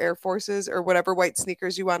wear your Air Forces or whatever white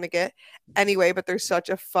sneakers you want to get anyway, but there's such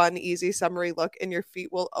a fun, easy, summery look, and your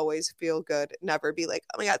feet will always feel good. Never be like,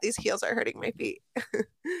 oh my God, these heels are hurting my feet.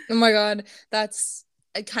 Oh my God, that's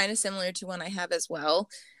kind of similar to one I have as well.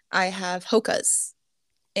 I have Hoka's,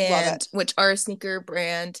 Love it. and which are a sneaker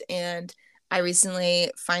brand, and I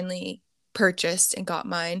recently finally purchased and got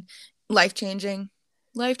mine. Life changing,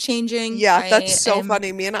 life changing. Yeah, that's I so am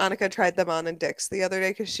funny. Me and Annika tried them on in Dick's the other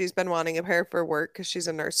day because she's been wanting a pair for work because she's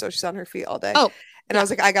a nurse, so she's on her feet all day. oh And I yeah, was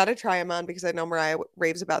like, I gotta try them on because I know Mariah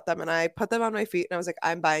raves about them. And I put them on my feet and I was like,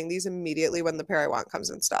 I'm buying these immediately when the pair I want comes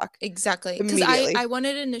in stock. exactly. Because I Immediately.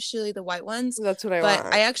 wanted initially the white ones, That's what I but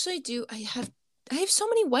I want. actually do. I have so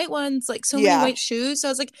many white ones, like so many Yeah, white shoes. So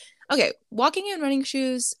I was like, okay, walking in running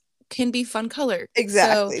shoes can be fun color.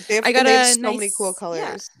 So exactly. They have I got and they have a so many cool nice,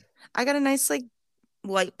 yeah, colors. I got a nice like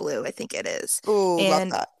light blue, I think it is. Oh, love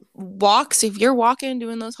And that. walks, if you're walking,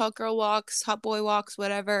 doing those hot girl walks, hot boy walks,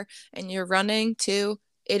 whatever, and you're running too,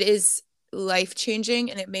 it is life changing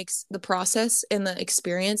and it makes the process and the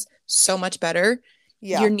experience so much better.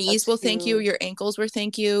 Your Yeah, knees that's will thank you, huge. your ankles will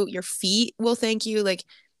thank you, your feet will thank you. Like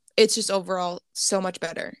it's just overall so much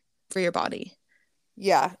better for your body.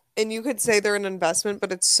 Yeah. And you could say they're an investment,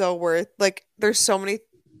 but it's so worth like there's so many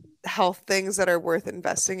health things that are worth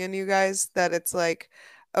investing in you guys that it's like,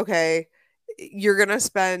 okay, you're gonna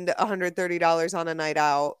spend $130 on a night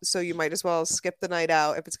out, so you might as well skip the night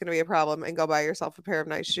out if it's gonna be a problem and go buy yourself a pair of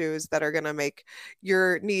nice shoes that are gonna make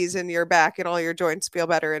your knees and your back and all your joints feel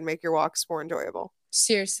better and make your walks more enjoyable.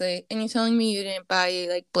 Seriously. And you're telling me you didn't buy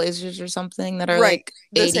like blazers or something that are Right. like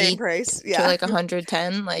The same 80 price. to Yeah. like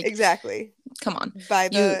 110? Like, Exactly. come on. Buy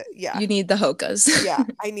You the yeah. you need the Hokas. Yeah,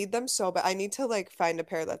 I need them so bad. I need to like find a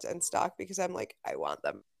pair that's in stock because I'm like, I want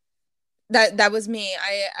them. That was me.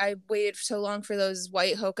 I waited so long for those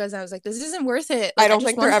white Hokas. I was like, this isn't worth it. I Like I don't just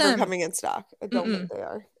think they're want ever them. coming in stock. I don't think Mm-mm. they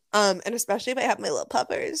are. And especially if I have my little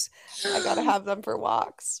puppers, I gotta have them for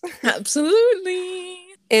walks. Absolutely.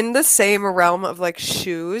 In the same realm of like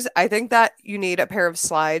shoes, I think that you need a pair of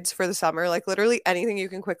slides for the summer. Like literally anything you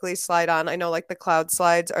can quickly slide on. I know like the cloud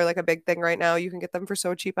slides are like a big thing right now. You can get them for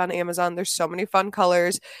so cheap on Amazon. There's so many fun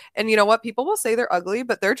colors. And you know what? People will say they're ugly,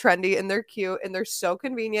 but they're trendy and they're cute and they're so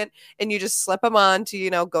convenient. And you just slip them on to,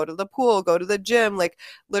 go to the pool, go to the gym, like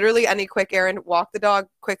literally any quick errand, walk the dog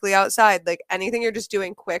quickly outside, like anything you're just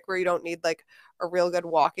doing quick where you don't need like a real good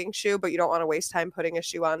walking shoe, but you don't want to waste time putting a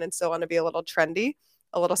shoe on and still want to be a little trendy.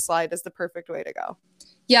 A little slide is the perfect way to go.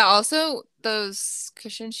 Yeah, also those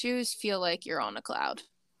cushion shoes feel like you're on a cloud.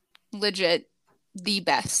 Legit the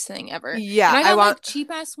best thing ever. And Yeah, I I got want like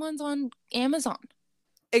cheap ass ones on Amazon.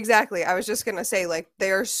 exactly. I was just gonna say, like,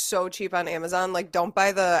 they are so cheap on Amazon. Like, don't buy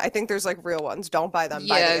I think there's like real ones. Don't buy them.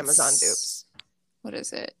 Buy Yeah, the Amazon it's dupes. what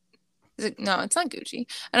is it? Is it no, it's not Gucci.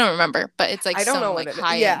 I don't remember, but it's like I don't know some what like it is.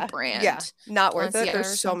 high-end Yeah, yeah. brand. Not worth it. There's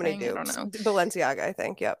Balenciaga or so many something. I don't dupes. know. Balenciaga, I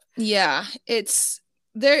think. Yep. Yeah, it's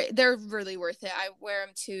they're really worth it. I wear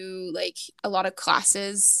them to like a lot of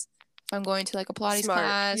classes. If I'm going to like a Pilates Smart.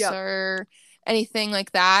 class Yep. or anything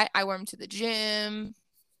like that, I wear them to the gym,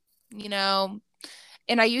 you know.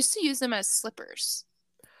 And I used to use them as slippers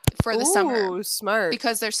for the summer Ooh, smart.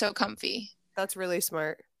 because they're so comfy. That's really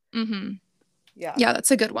smart. Mm-hmm. Yeah. Yeah,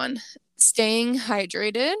 that's a good one. Staying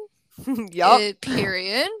hydrated, Yup.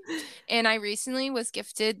 period. And I recently was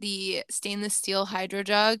gifted the stainless steel hydro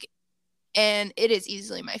jug, and it is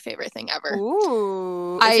easily my favorite thing ever.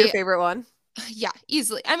 Ooh, it's your I favorite one. Yeah,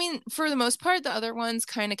 easily. I mean, for the most part, the other ones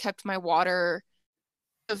kind of kept my water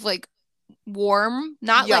of like warm,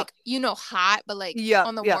 not Yep. like, hot, but like Yep.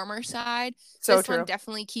 on the Yep. warmer side. So This one true.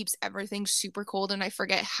 definitely keeps everything super cold, and I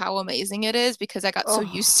forget how amazing it is because I got so Oh,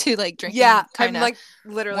 used to like yeah. drinking I'm kind of like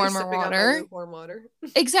literally warmer sipping on my water. lukewarm water.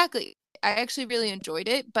 Exactly. I actually really enjoyed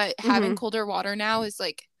it, but having Hmm. colder water now is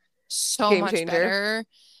like so Game much changer. better.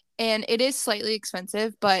 And it is slightly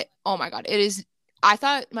expensive, but oh my God, it is. I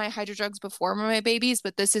thought my hydro drugs before were my babies,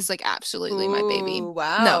 but this is like absolutely my baby. Ooh, No,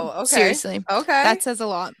 wow. Okay. seriously. Okay. That says a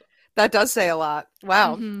lot. That does say a lot.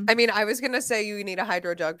 Wow. Hmm. I mean, I was gonna say you need a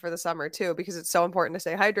hydro jug for the summer too, because it's so important to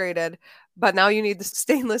stay hydrated. But now you need the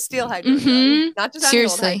stainless steel hydro jug, Hmm. not just any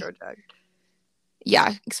old Seriously. hydro jug.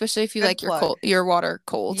 Yeah, especially if you Good like plug. your water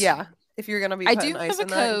cold. Yeah. If you're gonna be I putting do have ice a in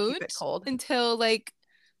that and keep code it cold. until like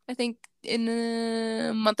I think in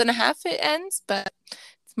a month and a half it ends, but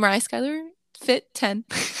it's Mariah Skylar Fit 10.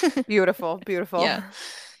 Beautiful, beautiful. Yeah,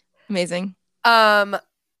 amazing. Um,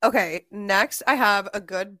 okay, next I have a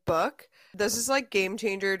good book. This is like game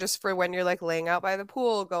changer just for when you're like laying out by the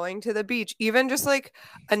pool, going to the beach, even just like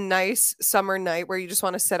a nice summer night where you just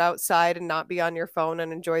want to sit outside and not be on your phone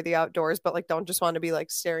and enjoy the outdoors, but like don't just want to be like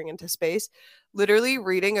staring into space. Literally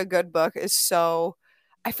reading a good book is so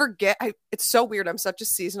I forget it's so weird. I'm such a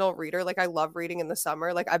seasonal reader. Like I love reading in the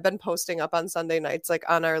summer. Like I've been posting up on Sunday nights like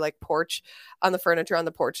on our like porch on the furniture on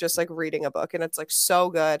the porch just like reading a book and it's like so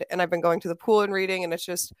good. And I've been going to the pool and reading and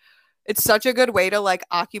it's such a good way to like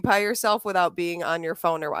occupy yourself without being on your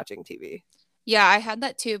phone or watching TV. Yeah, I had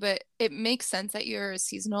that too, but it makes sense that you're a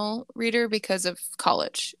seasonal reader because of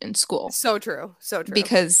college and school. So true. So true.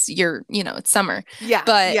 Because it's summer. Yeah.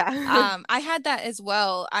 But Yeah. I had that as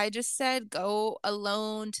well. I just said go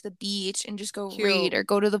alone to the beach and just go read Cute. or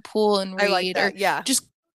go to the pool and I like read or that. Yeah. just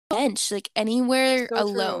bench like anywhere So true.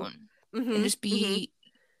 alone and Mhm. just Mhm. be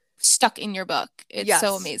stuck in your book. It's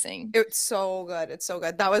so Yes. amazing. It's so good. It's so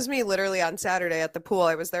good. That was me literally on Saturday at the pool.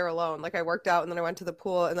 I was there alone. Like I worked out and then I went to the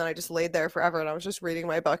pool and then I just laid there forever and I was just reading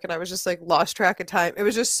my book and I was just like lost track of time. It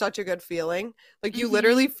was just such a good feeling. Like you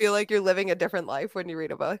literally Hmm. feel like you're living a different life when you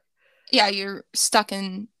read a book. Yeah, you're stuck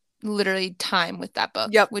in literally time with that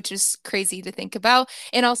book, Yep. which is crazy to think about.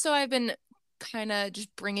 And also, I've been kind of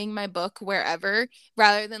just bringing my book wherever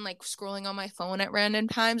rather than like scrolling on my phone at random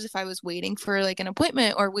times. If I was waiting for like an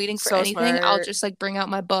appointment or waiting for So anything, I'll smart. just like bring out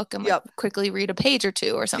my book and like Yep. quickly read a page or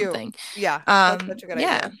two or Cute. something. Yeah. That's such a good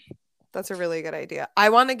Yeah. idea. That's a really good idea. I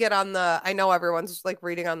want to get on I know everyone's like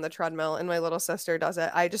reading on the treadmill and my little sister does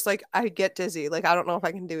it. I just like, I get dizzy. Like, I don't know if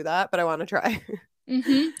I can do that, but I want to try.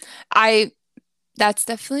 Hmm. I That's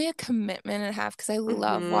definitely a commitment I have because I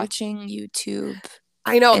love Hmm. watching YouTube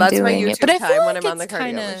I know and that's my doing it. But YouTube I feel time when like I'm on it's the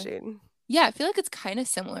kind cardio of machine. Yeah, I feel like it's kind of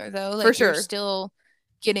similar though. For Like you're sure. still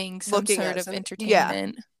getting some Looking sort at of some, yeah.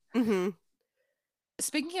 entertainment. Hmm.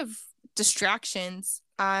 Speaking of distractions,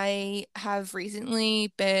 I have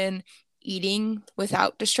recently been eating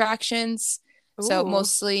without distractions. So Ooh,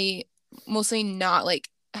 mostly not like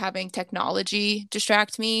having technology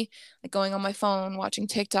distract me, like going on my phone, watching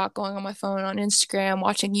TikTok, going on my phone on Instagram,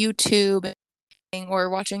 watching YouTube or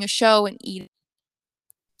watching a show and eating.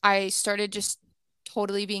 I started just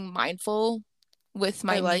totally being mindful with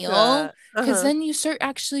I my like meal that. because Uh-huh. then you start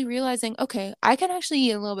actually realizing, okay, I can actually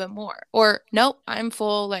eat a little bit more. Or, nope, I'm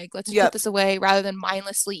full. Like, let's just put Yep. this away rather than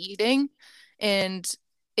mindlessly eating. And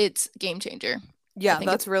it's a game changer. I Yeah, think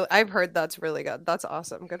that's really, I've heard that's really good. That's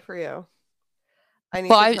awesome. Good for you. I need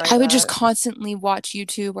well, to I, try I would just that. constantly watch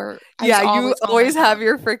YouTube or I was Yeah, you always on my always have phone.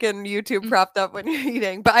 your freaking YouTube Mm, propped up when you're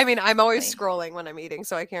eating. But I mean, I'm always Funny. scrolling when I'm eating,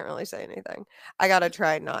 so I can't really say anything. I gotta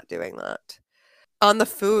try not doing that. On the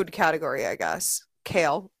food category, I guess,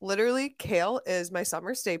 kale. Literally, kale is my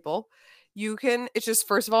summer staple. It's just,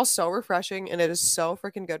 first of all, so refreshing and it is so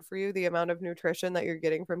freaking good for you. The amount of nutrition that you're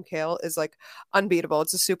getting from kale is like unbeatable.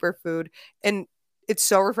 It's a superfood and it's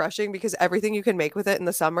so refreshing because everything you can make with it in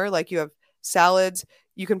the summer, like you have salads,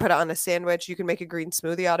 you can put it on a sandwich, you can make a green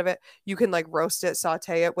smoothie out of it, you can like roast it,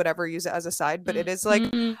 saute it, whatever, use it as a side, but it is like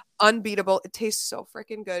Mhm. unbeatable. It tastes so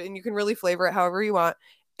freaking good and you can really flavor it however you want.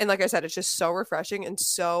 And like I said, it's just so refreshing and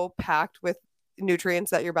so packed with nutrients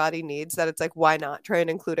that your body needs that it's like, why not try and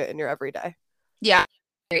include it in your everyday? Yeah,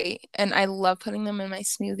 great. And I love putting them in my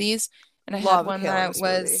smoothies. And I had Love one kale in a that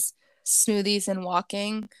smoothie. was smoothies and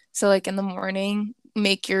walking. So like in the morning,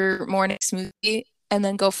 make your morning smoothie and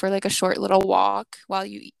then go for like a short little walk while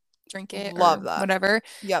you drink it Love or that. whatever.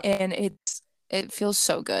 Yep. And it feels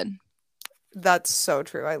so good. That's so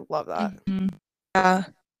true. I love that. Hmm. Yeah.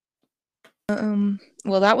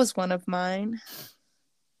 Well, that was one of mine.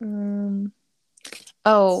 Um,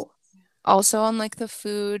 oh, Also on like the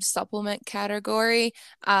food supplement category,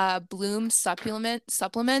 Bloom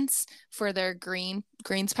supplements for their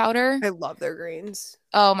greens powder. I love their greens.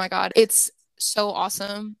 Oh my God, it's so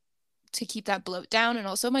awesome to keep that bloat down, and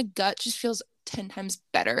also my gut just feels 10 times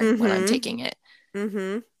better when I'm Mm-hmm. taking it.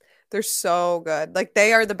 Mm-hmm. They're so good. Like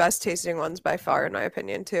they are the best tasting ones by far, in my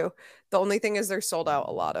opinion, too. The only thing is they're sold out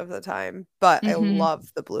a lot of the time, but I Hmm.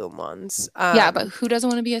 love the Bloom ones. Yeah, but who doesn't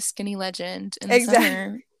want to be a skinny legend in the Exactly.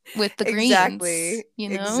 summer with the greens, Exactly. you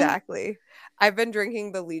know? Exactly. I've been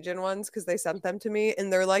drinking the Legion ones because they sent them to me,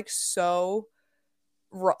 and they're like so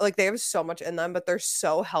like they have so much in them, but they're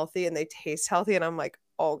so healthy and they taste healthy. And I'm like,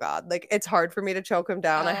 oh God, like it's hard for me to choke them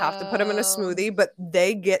down. I have to put them in a Oh. smoothie, but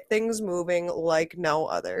they get things moving like no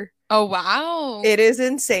other. Oh, wow. It is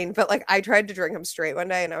insane. But like I tried to drink them straight one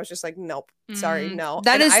day and I was just like, nope, sorry, no.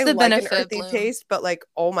 That And is I the like an benefit of earthy Bloom. taste, but like,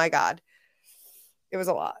 oh my God, it was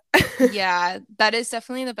a lot. Yeah, that is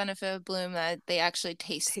definitely the benefit of Bloom that they actually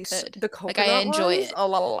taste Taste good. the Like I coconut enjoy ones. it. A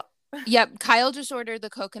lot. Yep, Kyle just ordered the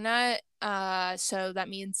coconut. So that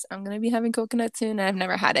means I'm gonna be having coconut soon. I've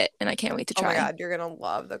never had it and I can't wait to Oh my try. God, you're gonna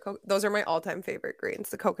love those are my all-time favorite greens,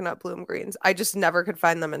 the coconut bloom greens. I just never could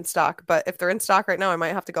find them in stock, but if they're in stock right now, I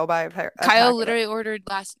might have to go buy a Kyle pack of it. literally ordered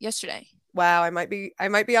yesterday. Wow, I might be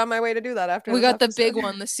on my way to do that after We this got the episode. big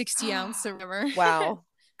one, the 60 ounce or whatever. Wow,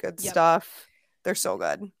 good Yep. stuff. They're so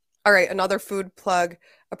good. All right, another food plug,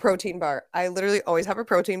 a protein bar. I literally always have a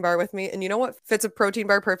protein bar with me. And you know what fits a protein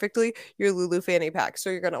bar perfectly? Your Lulu fanny pack.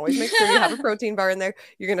 So you're going to always make sure you have a protein bar in there.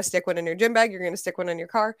 You're going to stick one in your gym bag. You're going to stick one in your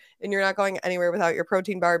car. And you're not going anywhere without your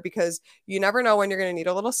protein bar because you never know when you're going to need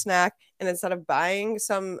a little snack. And instead of buying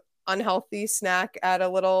some unhealthy snack at a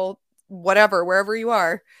little whatever, wherever you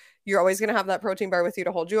are, you're always going to have that protein bar with you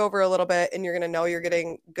to hold you over a little bit. And you're going to know you're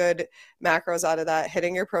getting good macros out of that,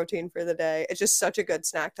 hitting your protein for the day. It's just such a good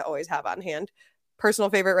snack to always have on hand.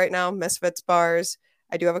 Personal favorite right now, Misfits bars.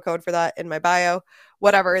 I do have a code for that in my bio.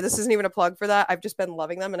 Whatever. This isn't even a plug for that. I've just been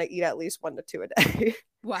loving them and I eat at least 1 to 2 a day.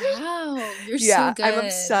 Wow, you're so Yeah, I'm good.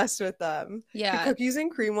 obsessed with them. The Yeah. cookies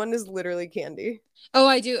and cream one is literally candy. Oh,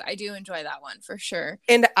 I do. I do enjoy that one for sure.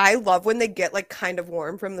 And I love when they get like kind of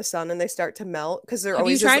warm from the sun and they start to melt because they're Have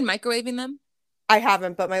you always just tried microwaving them? I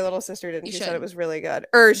haven't, but my little sister didn't. You She said it should. was really good.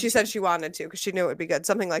 Or You she said should. she wanted to because she knew it would be good.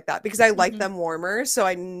 Something like that. Because I like Hmm. them warmer. So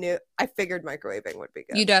I figured microwaving would be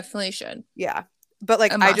You good. definitely should. Yeah. But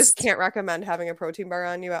like, A I just must. can't recommend having a protein bar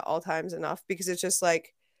on you at all times enough because it's just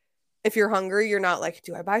like, if you're hungry, you're not like,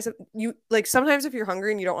 do I buy some? You like, sometimes if you're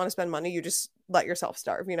hungry and you don't want to spend money, you just let yourself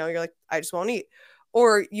starve. You know, you're like, I just won't eat.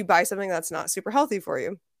 Or you buy something that's not super healthy for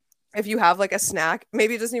you. If you have like a snack,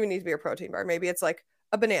 maybe it doesn't even need to be a protein bar. Maybe it's like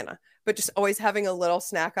a banana, but just always having a little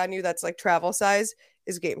snack on you that's like travel size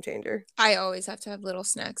is game changer. I always have to have little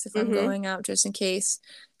snacks if I'm Mm-hmm. going out just in case.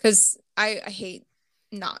 Because I hate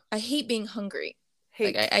I hate being hungry.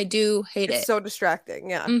 Like Hate. I do hate It's it. so distracting.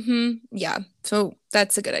 Yeah. Yeah. So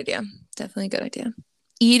that's a good idea. Definitely a good idea.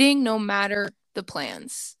 Eating no matter the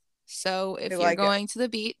plans. So I if you're like it. going to the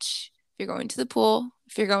beach, if you're going to the pool,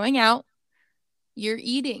 if you're going out, you're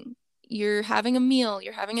eating. You're having a meal,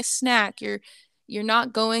 you're having a snack. You're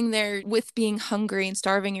not going there with being hungry and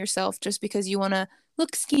starving yourself just because you want to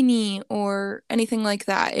look skinny or anything like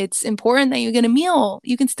that. It's important that you get a meal.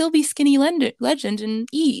 You can still be skinny legend and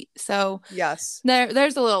eat. So Yes.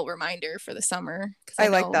 there's a little reminder for the summer because I I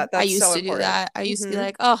like know that. I That's used so to do important. that. I used to be Mm-hmm.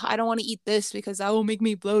 like, oh, I don't want to eat this because that will make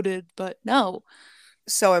me bloated. But no.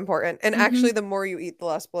 So important. And Mm-hmm. actually, the more you eat, the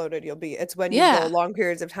less bloated you'll be. It's when you go Yeah, long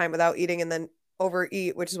periods of time without eating and then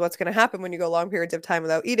overeat, which is what's going to happen when you go long periods of time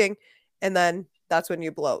without eating. And then that's when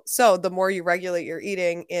you bloat. So the more you regulate your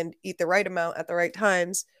eating and eat the right amount at the right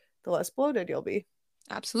times, the less bloated you'll be.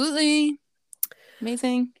 absolutely.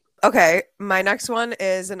 Amazing. Okay. My next one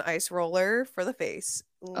is an ice roller for the face.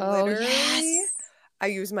 Oh, Literally, yes. I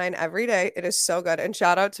use mine every day. It is so good. And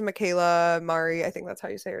shout out to Michaela Mari. I think that's how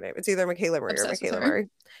you say her name. It's either Michaela Marie or Obsessed with Michaela her. Mari.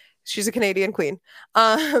 She's a Canadian queen.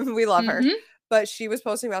 We love her. Mm-hmm. But she was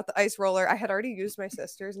posting about the ice roller. I had already used my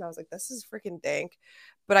sister's and I was like, this is freaking dank.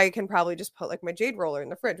 But I can probably just put like my jade roller in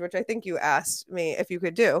the fridge, which I think you asked me if you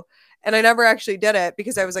could do. And I never actually did it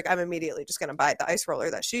because I was like, I'm immediately just going to buy the ice roller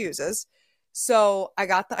that she uses. So I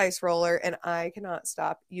got the ice roller and I cannot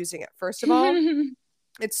stop using it. First of all,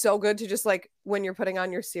 it's so good to just like when you're putting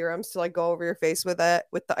on your serums to like go over your face with it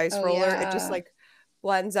with the ice Oh, roller. It just yeah. like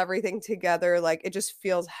blends everything together. Like it just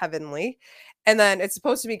feels heavenly. And then it's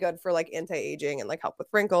supposed to be good for like anti-aging and like help with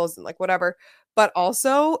wrinkles and like whatever. But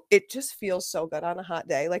also it just feels so good on a hot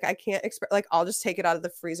day. Like I can't expect like I'll just take it out of the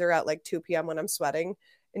freezer at like 2 p.m. when I'm sweating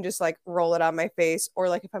and just like roll it on my face. Or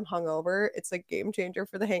like if I'm hungover, it's like game changer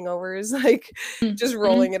for the hangovers. Like just Mm-hmm.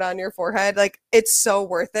 rolling it on your forehead. Like it's so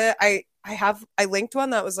worth it. I linked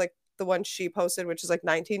one that was like the one she posted, which is like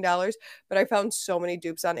 $19, but I found so many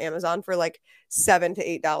dupes on Amazon for like $7 to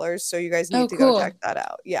 $8. So you guys Oh, need to go check cool. that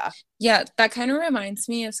out. Yeah. Yeah, that kind of reminds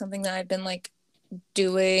me of something that I've been like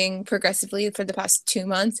doing progressively for the past 2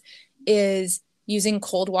 months is using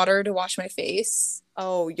cold water to wash my face.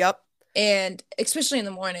 Oh, yep. And especially in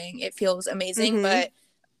the morning, it feels amazing. Mm-hmm.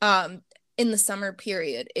 But in the summer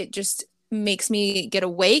period, it just makes me get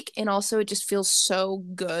awake, and also it just feels so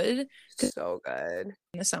good So good.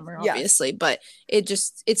 in the summer, Yes. obviously. But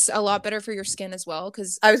it's a lot better for your skin as well,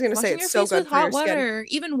 because I was gonna say washing it's your so face with good for hot your skin. water,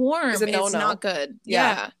 even Is warm, a is no-no. not good.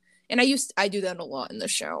 Yeah. Yeah. And I do that a lot in the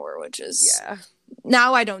shower, which is Yeah.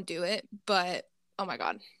 now I don't do it, but oh my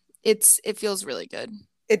God, it feels really good.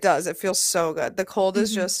 It does. It feels so good. The cold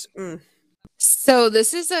is Mhm. just So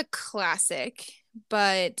this is a classic,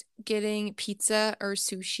 but getting pizza or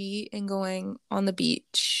sushi and going on the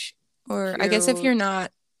beach, or I guess if you're cute.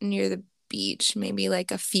 not near the beach, maybe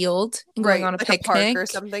like a field and going Right. on a Like a park or picnic.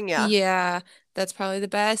 something. Yeah. Yeah, that's probably the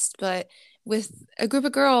best. But with a group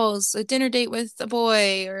of girls, a dinner date with a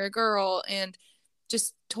boy or a girl, and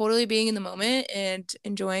just totally being in the moment and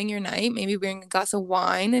enjoying your night, maybe bring a glass of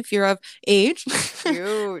wine if you're of age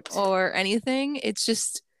Cute. or anything. It's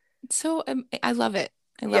just so I love it.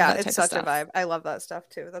 I love Yeah, that it's type of such a stuff. vibe. I love that stuff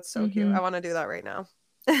too. That's so cute. I Hmm. want to do that right now.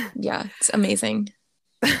 Yeah, it's amazing.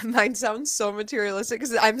 Mine sounds so materialistic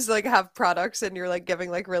because I'm just like have products and you're like giving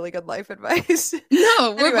like really good life advice.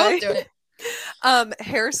 No, we're both Anyway, doing it.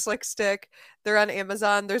 hair slick stick. They're on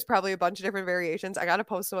Amazon. There's probably a bunch of different variations. I gotta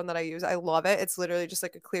post the one that I use. I love it. It's literally just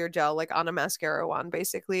like a clear gel, like on a mascara wand,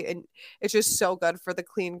 basically. And it's just so good for the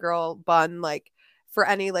clean girl bun, like for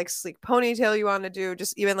any like sleek ponytail you want to do,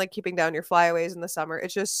 just even like keeping down your flyaways in the summer.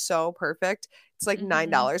 It's just so perfect. It's like nine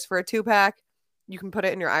Hmm. dollars for a 2 pack. You can put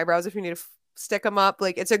it in your eyebrows if you need to stick them up.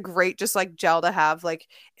 Like it's a great just like gel to have like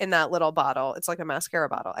in that little bottle. It's like a mascara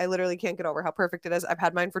bottle. I literally can't get over how perfect it is. I've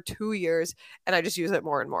had mine for 2 years and I just use it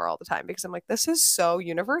more and more all the time because I'm like, this is so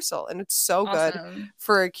universal and it's so good Awesome.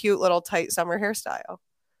 for a cute little tight summer hairstyle.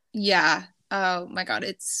 Yeah. Oh my God,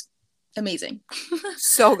 it's amazing.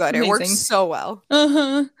 So good. It works Amazing. so well.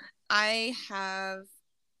 Uh-huh. I have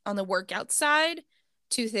on the workout side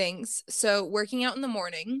two things. So working out in the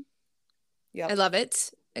morning, I Yep. love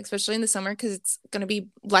it, especially in the summer because it's going to be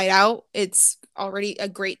light out. It's already a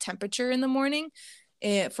great temperature in the morning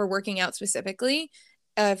for working out specifically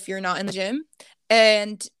if you're not in the gym.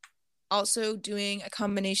 And also doing a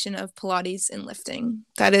combination of Pilates and lifting.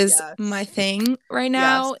 That is my Yes. thing right Yes.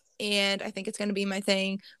 now. And I think it's going to be my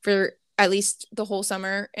thing for at least the whole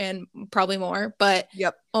summer and probably more. But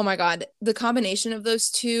Yep. oh my God, the combination of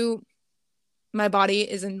those two, my body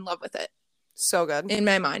is in love with it. So good. In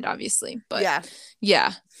my mind, obviously. But Yeah.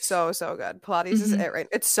 yeah. So, so good. Pilates is Hmm. it, right?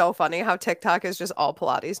 It's so funny how TikTok is just all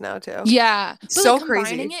Pilates now, too. Yeah. It's But like so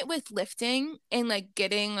combining crazy. it with lifting and like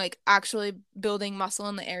getting like actually building muscle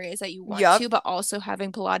in the areas that you want Yep. to, but also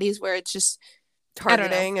having Pilates where it's just, I don't know.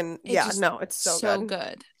 Targeting and It's yeah, just no, it's so so good.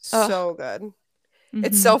 good. Oh. So good.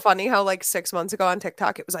 It's Hmm. so funny how like 6 months ago on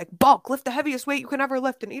TikTok it was like bulk, lift the heaviest weight you can ever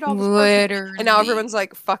lift and eat all this protein. And now everyone's Literally.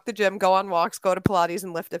 like, fuck the gym, go on walks, go to Pilates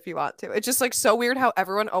and lift if you want to. It's just like so weird how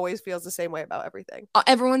everyone always feels the same way about everything.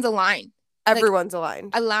 Everyone's aligned. Like Everyone's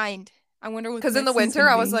aligned. aligned. I wonder what the Because in the next one's winter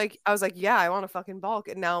gonna I was be. like, yeah, I want to fucking bulk.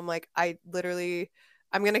 And now I'm like,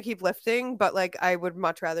 I'm gonna keep lifting, but like I would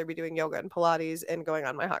much rather be doing yoga and Pilates and going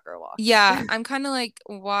on my hot girl walks. Yeah, I'm kind of like,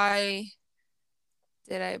 why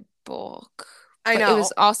did I bulk? I But it know.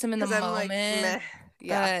 was awesome in the Because I'm like, meh. moment.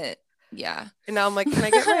 Yeah. But yeah. And now I'm like, can I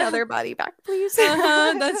get my other body back, please?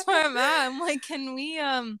 Uh-huh, that's where I'm at. I'm like, can we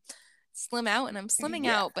slim out? And I'm slimming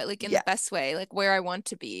Yeah. out, but like in the Yeah. best way, like where I want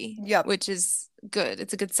to be, Yep. which is good.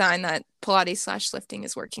 It's a good sign that Pilates slash lifting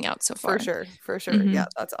is working out so For far. sure. For sure. Hmm. Yeah,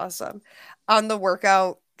 that's awesome. On the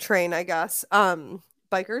workout train, I guess.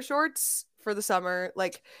 Biker shorts for the summer.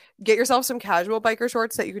 Like get yourself some casual biker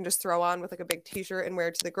shorts that you can just throw on with like a big t-shirt and wear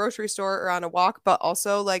to the grocery store or on a walk, but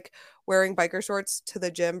also like wearing biker shorts to the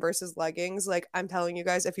gym versus leggings. Like I'm telling you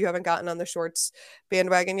guys, if you haven't gotten on the shorts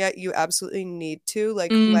bandwagon yet, you absolutely need to.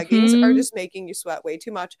 Like leggings are Hmm. just making you sweat way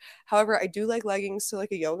too much. However, I do like leggings to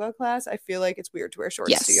like a yoga class. I feel like it's weird to wear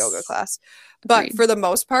shorts to yoga Yes. class. But Agreed. for the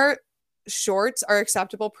most part, shorts are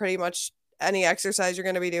acceptable pretty much any exercise you're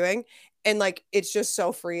going to be doing. And like it's just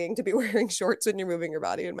so freeing to be wearing shorts when you're moving your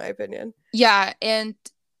body, in my opinion. Yeah, and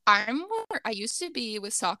I used to be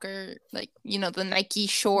with soccer, like, the Nike Yep.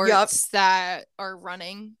 shorts that are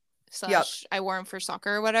running Yep. / I wore them for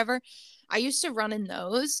soccer or whatever. I used to run in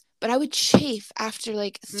those, but I would chafe after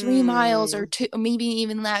like 3 miles or Mm. two, or maybe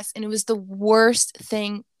even less. And it was the worst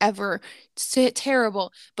thing ever. It's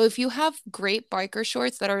terrible. But if you have great biker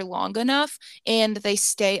shorts that are long enough and they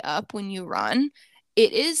stay up when you run,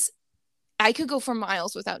 it is, I could go for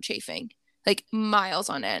miles without chafing, like miles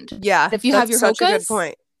on end. Yeah, If you have that's your such a good Hokas,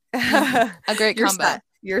 point. a great You're combo. set.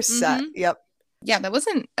 You're set. Mm-hmm. Yep. Yeah, that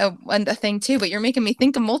wasn't a thing too, but you're making me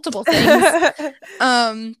think of multiple things.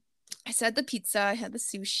 I said the pizza, I had the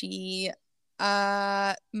sushi,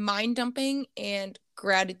 mind dumping and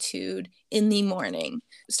gratitude in the morning.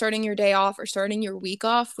 Starting your day off or starting your week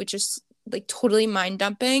off, which is like totally mind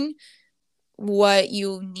dumping what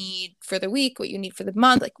you need for the week, what you need for the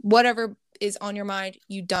month, like whatever is on your mind,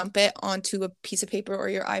 you dump it onto a piece of paper or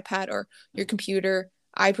your iPad or your computer.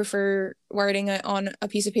 I prefer writing it on a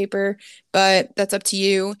piece of paper, but that's up to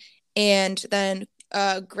you. And then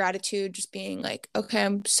gratitude, just being like, okay,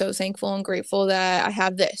 I'm so thankful and grateful that I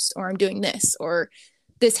have this, or I'm doing this, or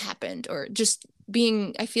this happened, or just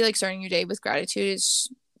being, I feel like starting your day with gratitude is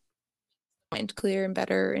mind clear and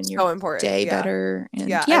better and your So important. day Yeah. better. And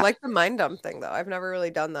Yeah. I yeah, like the mind dump thing though. I've never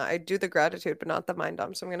really done that. I do the gratitude, but not the mind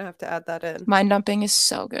dump. So I'm gonna have to add that in. mind dumping is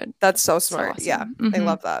so good. That's so So smart. Yeah. awesome. I Mm-hmm.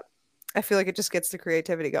 love that. I feel like it just gets the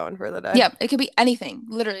creativity going for the day. Yeah, it could be anything,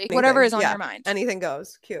 literally, whatever Anything. is on Yeah. your mind. Anything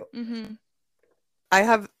goes. Cute. Mm-hmm. I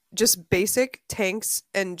have just basic tanks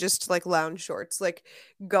and just like lounge shorts. Like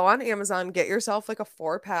go on Amazon, get yourself like a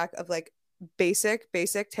 4-pack of like basic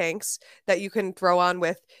tanks that you can throw on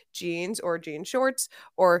with jeans or jean shorts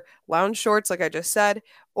or lounge shorts like I just said,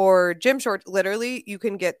 or gym shorts. Literally, you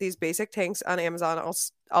can get these basic tanks on Amazon.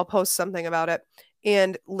 I'll post something about it,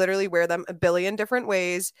 and literally wear them a billion different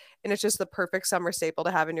ways, and it's just the perfect summer staple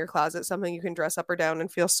to have in your closet, something you can dress up or down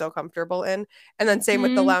and feel so comfortable in. And then same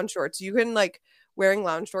with the Mm-hmm. lounge shorts. You can like wearing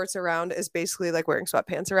lounge shorts around is basically like wearing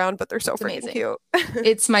sweatpants around, but they're so It's freaking amazing. cute.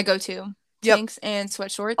 It's my go-to. Yep. Tanks and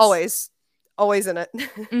sweat shorts. Always in it.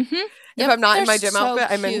 Mm-hmm. If Yep. I'm not in They're my gym so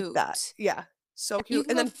outfit, I'm in that. cute. Yeah. So You cute.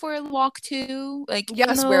 can And go then for a walk too. Like even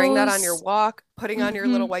yes, wearing that on your those. walk, putting on your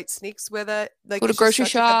Mm-hmm. little white sneaks with it. Like Go to it's just grocery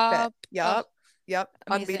such a good fit. shop. Oh, Yep. Yep.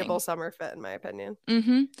 Unbeatable amazing. summer fit in my opinion.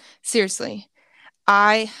 Mm-hmm. Seriously.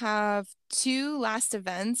 I have two last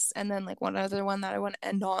events and then like one other one that I want to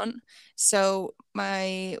end on. So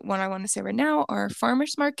my one I want to say right now are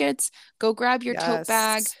farmers markets. Go grab your tote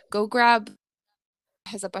bag. Yes. Go grab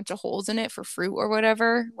has a bunch of holes in it for fruit or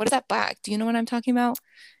whatever. What is that bag? Do you know what I'm talking about?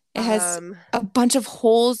 It has Um, a bunch of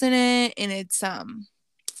holes in it and it's a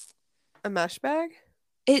mesh bag?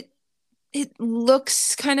 it it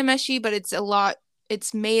looks kind of meshy, but it's a lot,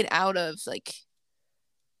 it's made out of like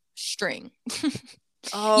string.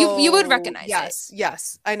 You would Oh, recognize it. yes.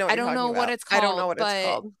 Yes. I know what I you're don't talking know what about. it's I don't know called, what it's but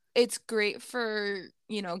called. it's great for,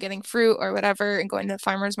 getting fruit or whatever and going to the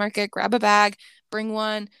farmer's market, grab a bag, bring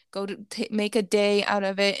one, go to make a day out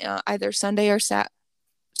of it, either Sunday or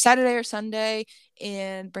Saturday or Sunday,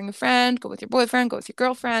 and bring a friend, go with your boyfriend, go with your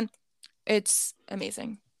girlfriend. It's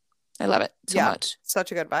amazing. I love it so Yeah. much.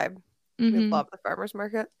 Such a good vibe. We Mm-hmm. love the farmers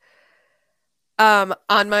market. On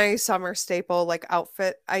my summer staple, like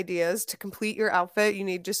outfit ideas to complete your outfit, you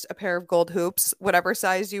need just a pair of gold hoops, whatever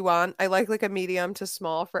size you want. I like a medium to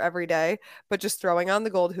small for every day, but just throwing on the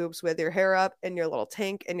gold hoops with your hair up and your little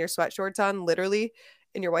tank and your sweat shorts on, literally,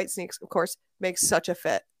 and your white sneaks, of course, makes such a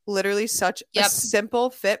fit. Literally such a Yep. simple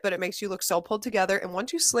fit, but it makes you look so pulled together. And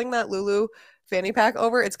once you sling that Lulu fanny pack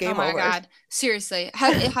over, it's Oh game my over. God. Seriously.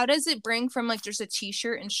 How does it bring from like just a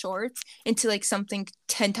t-shirt and shorts into like something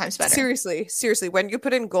 10 times better? Seriously, when you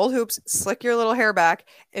put in gold hoops, slick your little hair back,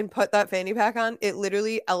 and put that fanny pack on, it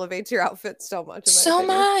literally elevates your outfit so much, in my So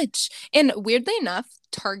opinion. much. And weirdly enough,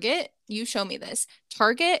 Target, you show me this.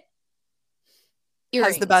 Target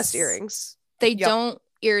Has the best earrings. earrings. They Yep. don't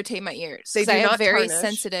irritate my ears They because I do have not very tarnish.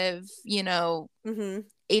 sensitive, Mm-hmm.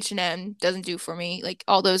 H&M doesn't do for me. Like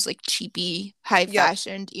all those like cheapy, high Yep.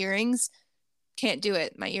 fashioned earrings can't do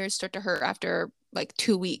it. My ears start to hurt after like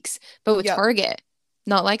 2 weeks. But with Yep. Target,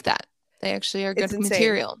 not like that. They actually are It's good insane.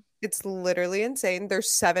 material. It's literally insane. They're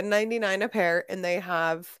 $7.99 a pair, and they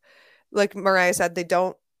have, like Mariah said, they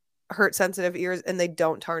don't hurt sensitive ears and they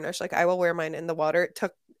don't tarnish. Like I will wear mine in the water. It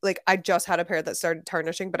took I just had a pair that started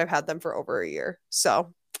tarnishing, but I've had them for over a year.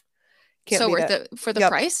 So can't So beat worth it. it for the Yep.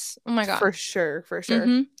 price. Oh my God. For sure.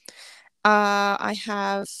 Mm-hmm. I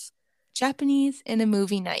have Japanese in a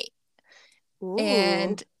movie night. Ooh.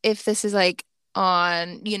 And if this is like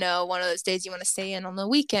on, one of those days you want to stay in on the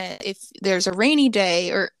weekend, if there's a rainy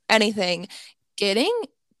day or anything, getting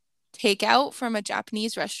takeout from a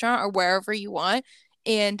Japanese restaurant or wherever you want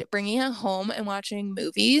and bringing it home and watching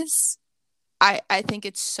movies, I think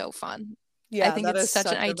it's so fun. I Yeah, think that it's is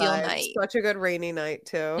such an such a ideal vibe. night. Such a good rainy night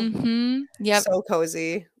too. Yep. So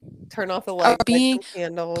cozy. Turn off the Or lights, light being some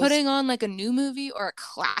candles. putting on like a new movie or a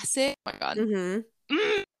classic. Oh my God. Mm-hmm.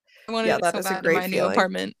 I wanted Yeah, it that so is a bad in great my new feeling.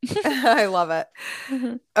 apartment. I love it.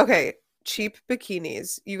 Mhm. Okay, cheap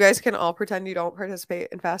bikinis. You guys can all pretend you don't participate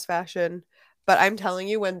in fast fashion, but I'm telling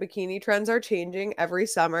you, when bikini trends are changing every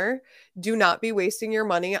summer, do not be wasting your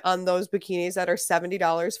money on those bikinis that are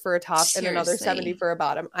 $70 for a top and another 70 Seriously. for a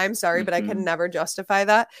bottom. I'm sorry, but I can Hmm. never justify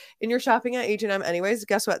that. And you're shopping at H&M anyways.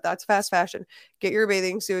 Guess what? That's fast fashion. Get your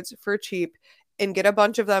bathing suits for cheap and get a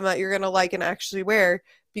bunch of them that you're going to like and actually wear,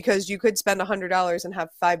 because you could spend $100 and have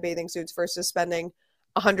 5 bathing suits versus spending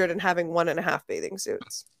 100 and having 1.5 bathing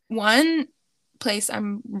suits. One place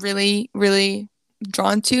I'm really, really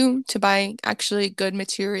drawn to buy actually good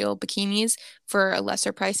material bikinis for a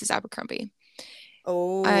lesser price is Abercrombie.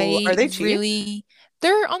 Oh, are I they cheap? really,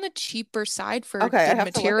 they're on the cheaper side for Okay, I good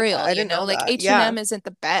have to look at that. material, I you didn't know, know like that. Yeah. H&M isn't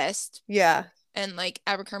the best Yeah. and like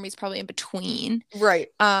Abercrombie's probably in between. Right.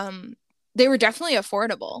 Um, they were definitely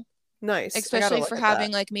affordable, Nice. I gotta especially look for at that.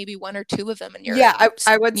 having like maybe one or two of them in your, Yeah,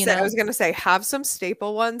 I would you say, I know. was gonna say, have some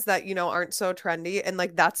staple ones that aren't so trendy, and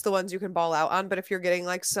like that's the ones you can ball out on. But if you're getting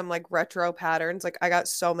like some like retro patterns, like I got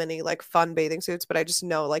so many like fun bathing suits, but I just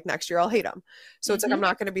know like next year I'll hate them. So it's like I'm Hmm.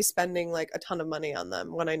 not gonna be spending like a ton of money on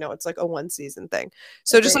them when I know it's like a one season thing.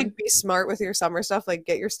 So just Agreed. like be smart with your summer stuff, like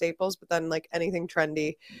get your staples, but then like anything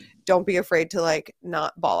trendy, don't be afraid to like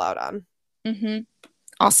not ball out on. Hmm.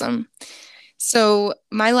 Awesome. So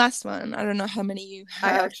my last one, I don't know how many you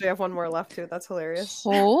I have. actually have one more left too. That's hilarious.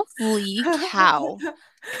 Holy cow.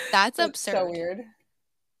 That's That's so absurd. weird.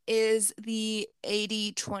 Is the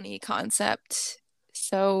 80/20 concept.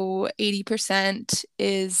 So 80%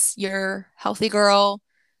 is your healthy girl,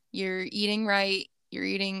 you're eating right, you're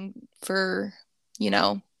eating for, you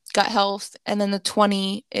know, gut health, and then the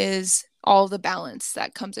 20 is all the balance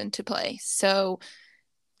that comes into play. So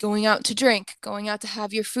going out to drink, going out to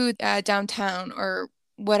have your food downtown or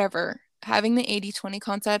whatever, having the 80/20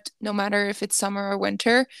 concept, no matter if it's summer or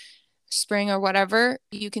winter, spring or whatever,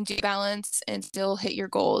 you can do balance and still hit your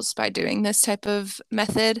goals by doing this type of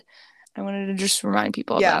method. I wanted to just remind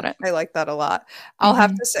people Yeah, about it. I like that a lot. I'll have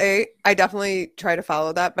Hmm. to say, I definitely try to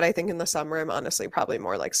follow that, but I think in the summer, I'm honestly probably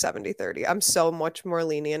more like 70/30. I'm so much more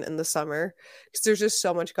lenient in the summer because there's just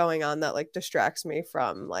so much going on that like distracts me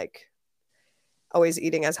from like always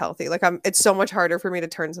eating as healthy. Like it's so much harder for me to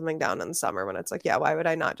turn something down in the summer when it's like, yeah, why would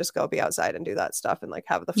I not just go be outside and do that stuff and like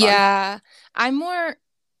have the fun? Yeah, I'm more,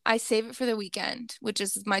 I save it for the weekend, which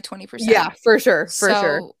is my 20%. Yeah, for sure, for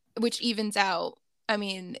sure. So, which evens out. I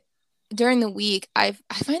mean, during the week, I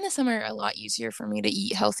find the summer a lot easier for me to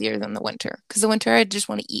eat healthier than the winter because the winter I just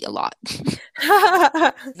want to eat a lot.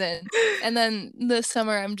 Then and then the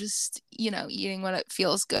summer I'm just, eating when it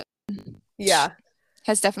feels good, which Yeah,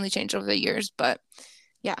 has definitely changed over the years, but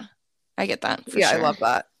yeah, I get that for yeah, I sure. love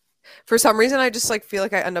that. For some reason, I just like feel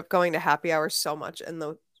like I end up going to happy hours so much in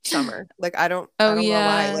the summer. Like I Oh don't know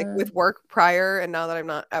why. Like yeah. with work prior and now that I'm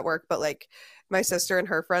not at work, but like my sister and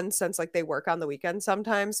her friends, since like they work on the weekends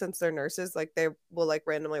sometimes, since they're nurses, like they will like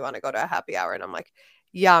randomly want to go to a happy hour, and I'm like,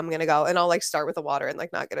 yeah, I'm gonna go, and I'll like start with a water and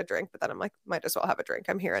like not get a drink, but then I'm like, might as well have a drink.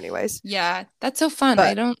 I'm here anyways. Yeah, that's so fun.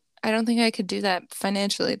 I But don't I don't think I could do that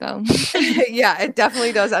financially though. yeah, it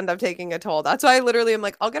definitely does end up taking a toll. That's why I literally am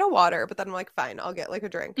like, I'll get a water, but then I'm like, fine, I'll get like a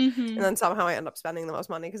drink. And Hmm. then somehow I end up spending the most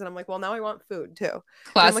money because then I'm like, well, now I want food too.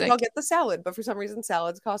 And I'm like, I'll Classic. get the salad, but for some reason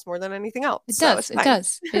salads cost more than anything else. It So does. it's It fine.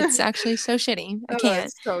 does. It's actually so shitty. I Oh, can't.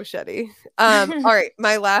 it's so shitty. All right,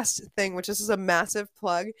 my last thing, which this is a massive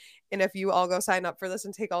plug, and if you all go sign up for this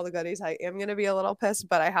and take all the goodies, I am gonna be a little pissed,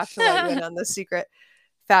 but I have to let you in on this secret.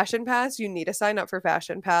 Fashion Pass, you need to sign up for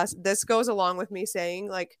Fashion Pass. This goes along with me saying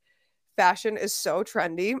like fashion is so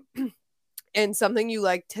trendy and something you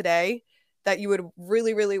like today that you would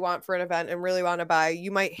really, really want for an event and really want to buy, you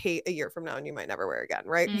might hate a year from now and you might never wear again,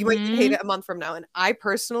 right? You might even hate Hmm. it a month from now. And I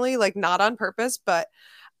personally, like, not on purpose, but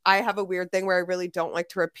I have a weird thing where I really don't like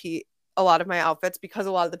to repeat a lot of my outfits because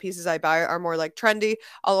a lot of the pieces I buy are more like trendy.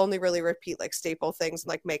 I'll only really repeat like staple things and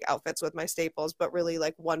like make outfits with my staples, but really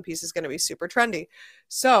like one piece is going to be super trendy.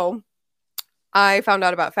 So I found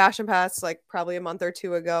out about Fashion Pass like probably a month or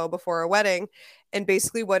two ago before a wedding. And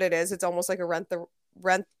basically what it is, it's almost like a rent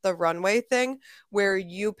the runway thing where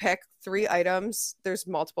you pick 3 items. There's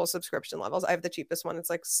multiple subscription levels. I have the cheapest one. It's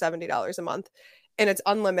like $70 a month. And it's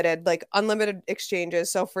unlimited, like unlimited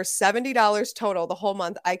exchanges. So for $70 total the whole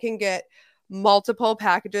month, I can get multiple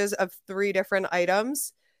packages of 3 different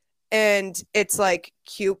items. And it's like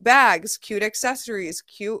cute bags, cute accessories,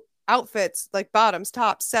 cute outfits, like bottoms,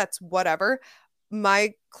 tops, sets, whatever,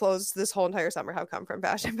 my clothes this whole entire summer have come from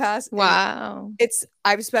Fashion Pass. Wow.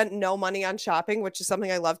 I've spent no money on shopping, which is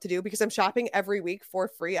something I love to do because I'm shopping every week for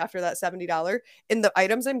free after that $70. And the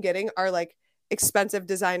items I'm getting are like expensive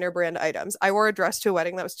designer brand items. I wore a dress to a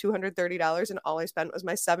wedding that was $230 and all I spent was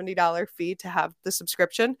my $70 fee to have the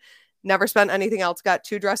subscription. Never spent anything else. Got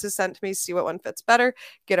 2 dresses sent to me, see what one fits better,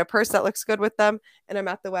 get a purse that looks good with them, and I'm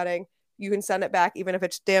at the wedding. You can send it back even if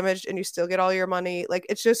it's damaged and you still get all your money. Like,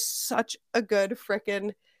 it's just such a good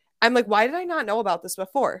freaking, I'm like, why did I not know about this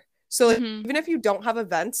before? So like, even if you don't have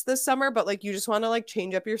events this summer, but like you just want to like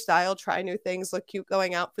change up your style, try new things, look cute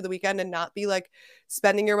going out for the weekend and not be like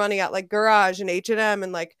spending your money at like Garage and H&M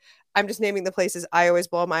and like, I'm just naming the places I always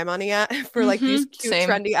blow my money at for like these cute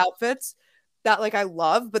trendy outfits that like I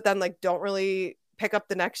love, but then like don't really pick up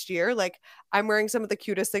the next year. Like, I'm wearing some of the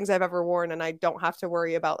cutest things I've ever worn and I don't have to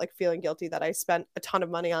worry about like feeling guilty that I spent a ton of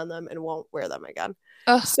money on them and won't wear them again.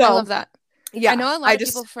 Oh, so, I love that. Yeah. I know a lot of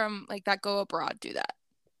people from like that go abroad do that.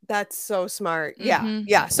 That's so smart.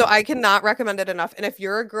 Yeah. So I cannot recommend it enough. And if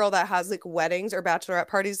you're a girl that has like weddings or bachelorette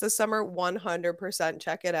parties this summer, 100%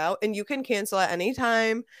 check it out. And you can cancel at any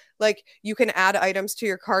time. Like, you can add items to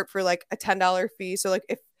your cart for like a $10 fee. So like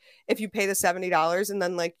if you pay the $70 and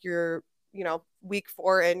then like you're, you know, week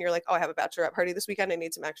 4 and you're like, oh, I have a bachelorette party this weekend, I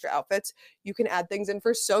need some extra outfits, you can add things in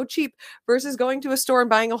for so cheap versus going to a store and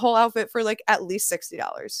buying a whole outfit for like at least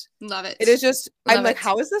 $60. Love it. It is just, I'm like,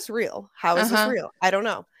 how is this real? How is this real? I don't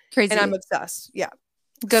know. Crazy. And I'm obsessed. Yeah.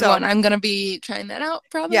 Good one. I'm gonna be trying that out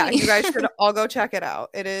probably. Yeah, you guys should all go check it out.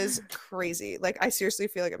 It is crazy. Like, I seriously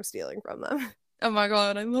feel like I'm stealing from them. Oh my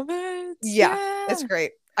god, I love it. Yeah. It's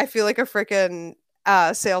great. I feel like a freaking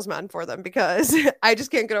salesman for them because I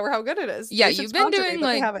just can't get over how good it is. Yeah, you've been doing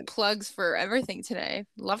like plugs for everything today.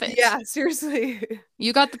 Love it. Yeah, seriously.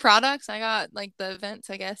 You got the products, I got like the events,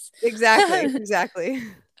 I guess. Exactly.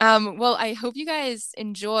 Well, I hope you guys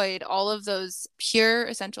enjoyed all of those pure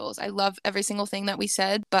essentials. I love every single thing that we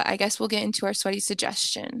said, but I guess we'll get into our sweaty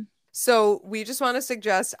suggestion. So we just want to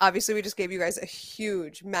suggest, obviously we just gave you guys a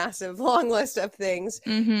huge, massive, long list of things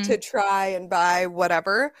to try and buy,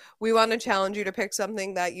 whatever. We want to challenge you to pick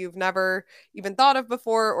something that you've never even thought of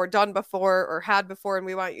before or done before or had before. And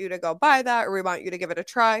we want you to go buy that, or we want you to give it a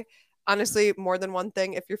try. Honestly, more than one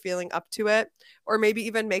thing if you're feeling up to it, or maybe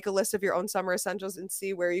even make a list of your own summer essentials and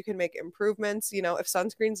see where you can make improvements. You know, if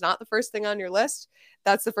sunscreen's not the first thing on your list,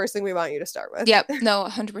 that's the first thing we want you to start with. Yep. No,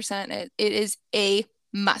 100%. It is a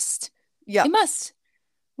must. Yeah. It must.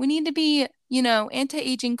 We need to be, you know,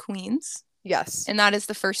 anti-aging queens. Yes. And that is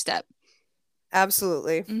the first step.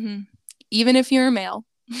 Absolutely. Even if you're a male.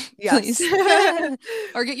 Yes. Please.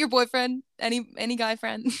 Or get your boyfriend, any guy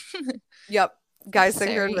friend. Yep. Guys think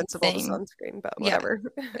they're invincible to sunscreen, but whatever.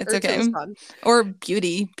 Yeah, it's okay. Or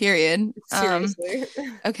beauty, period. Seriously.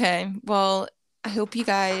 Okay. Well, I hope you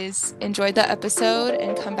guys enjoyed the episode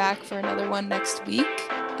and come back for another one next week.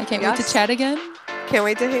 I can't wait to chat again. Can't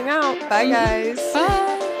wait to hang out. Bye, guys. Bye.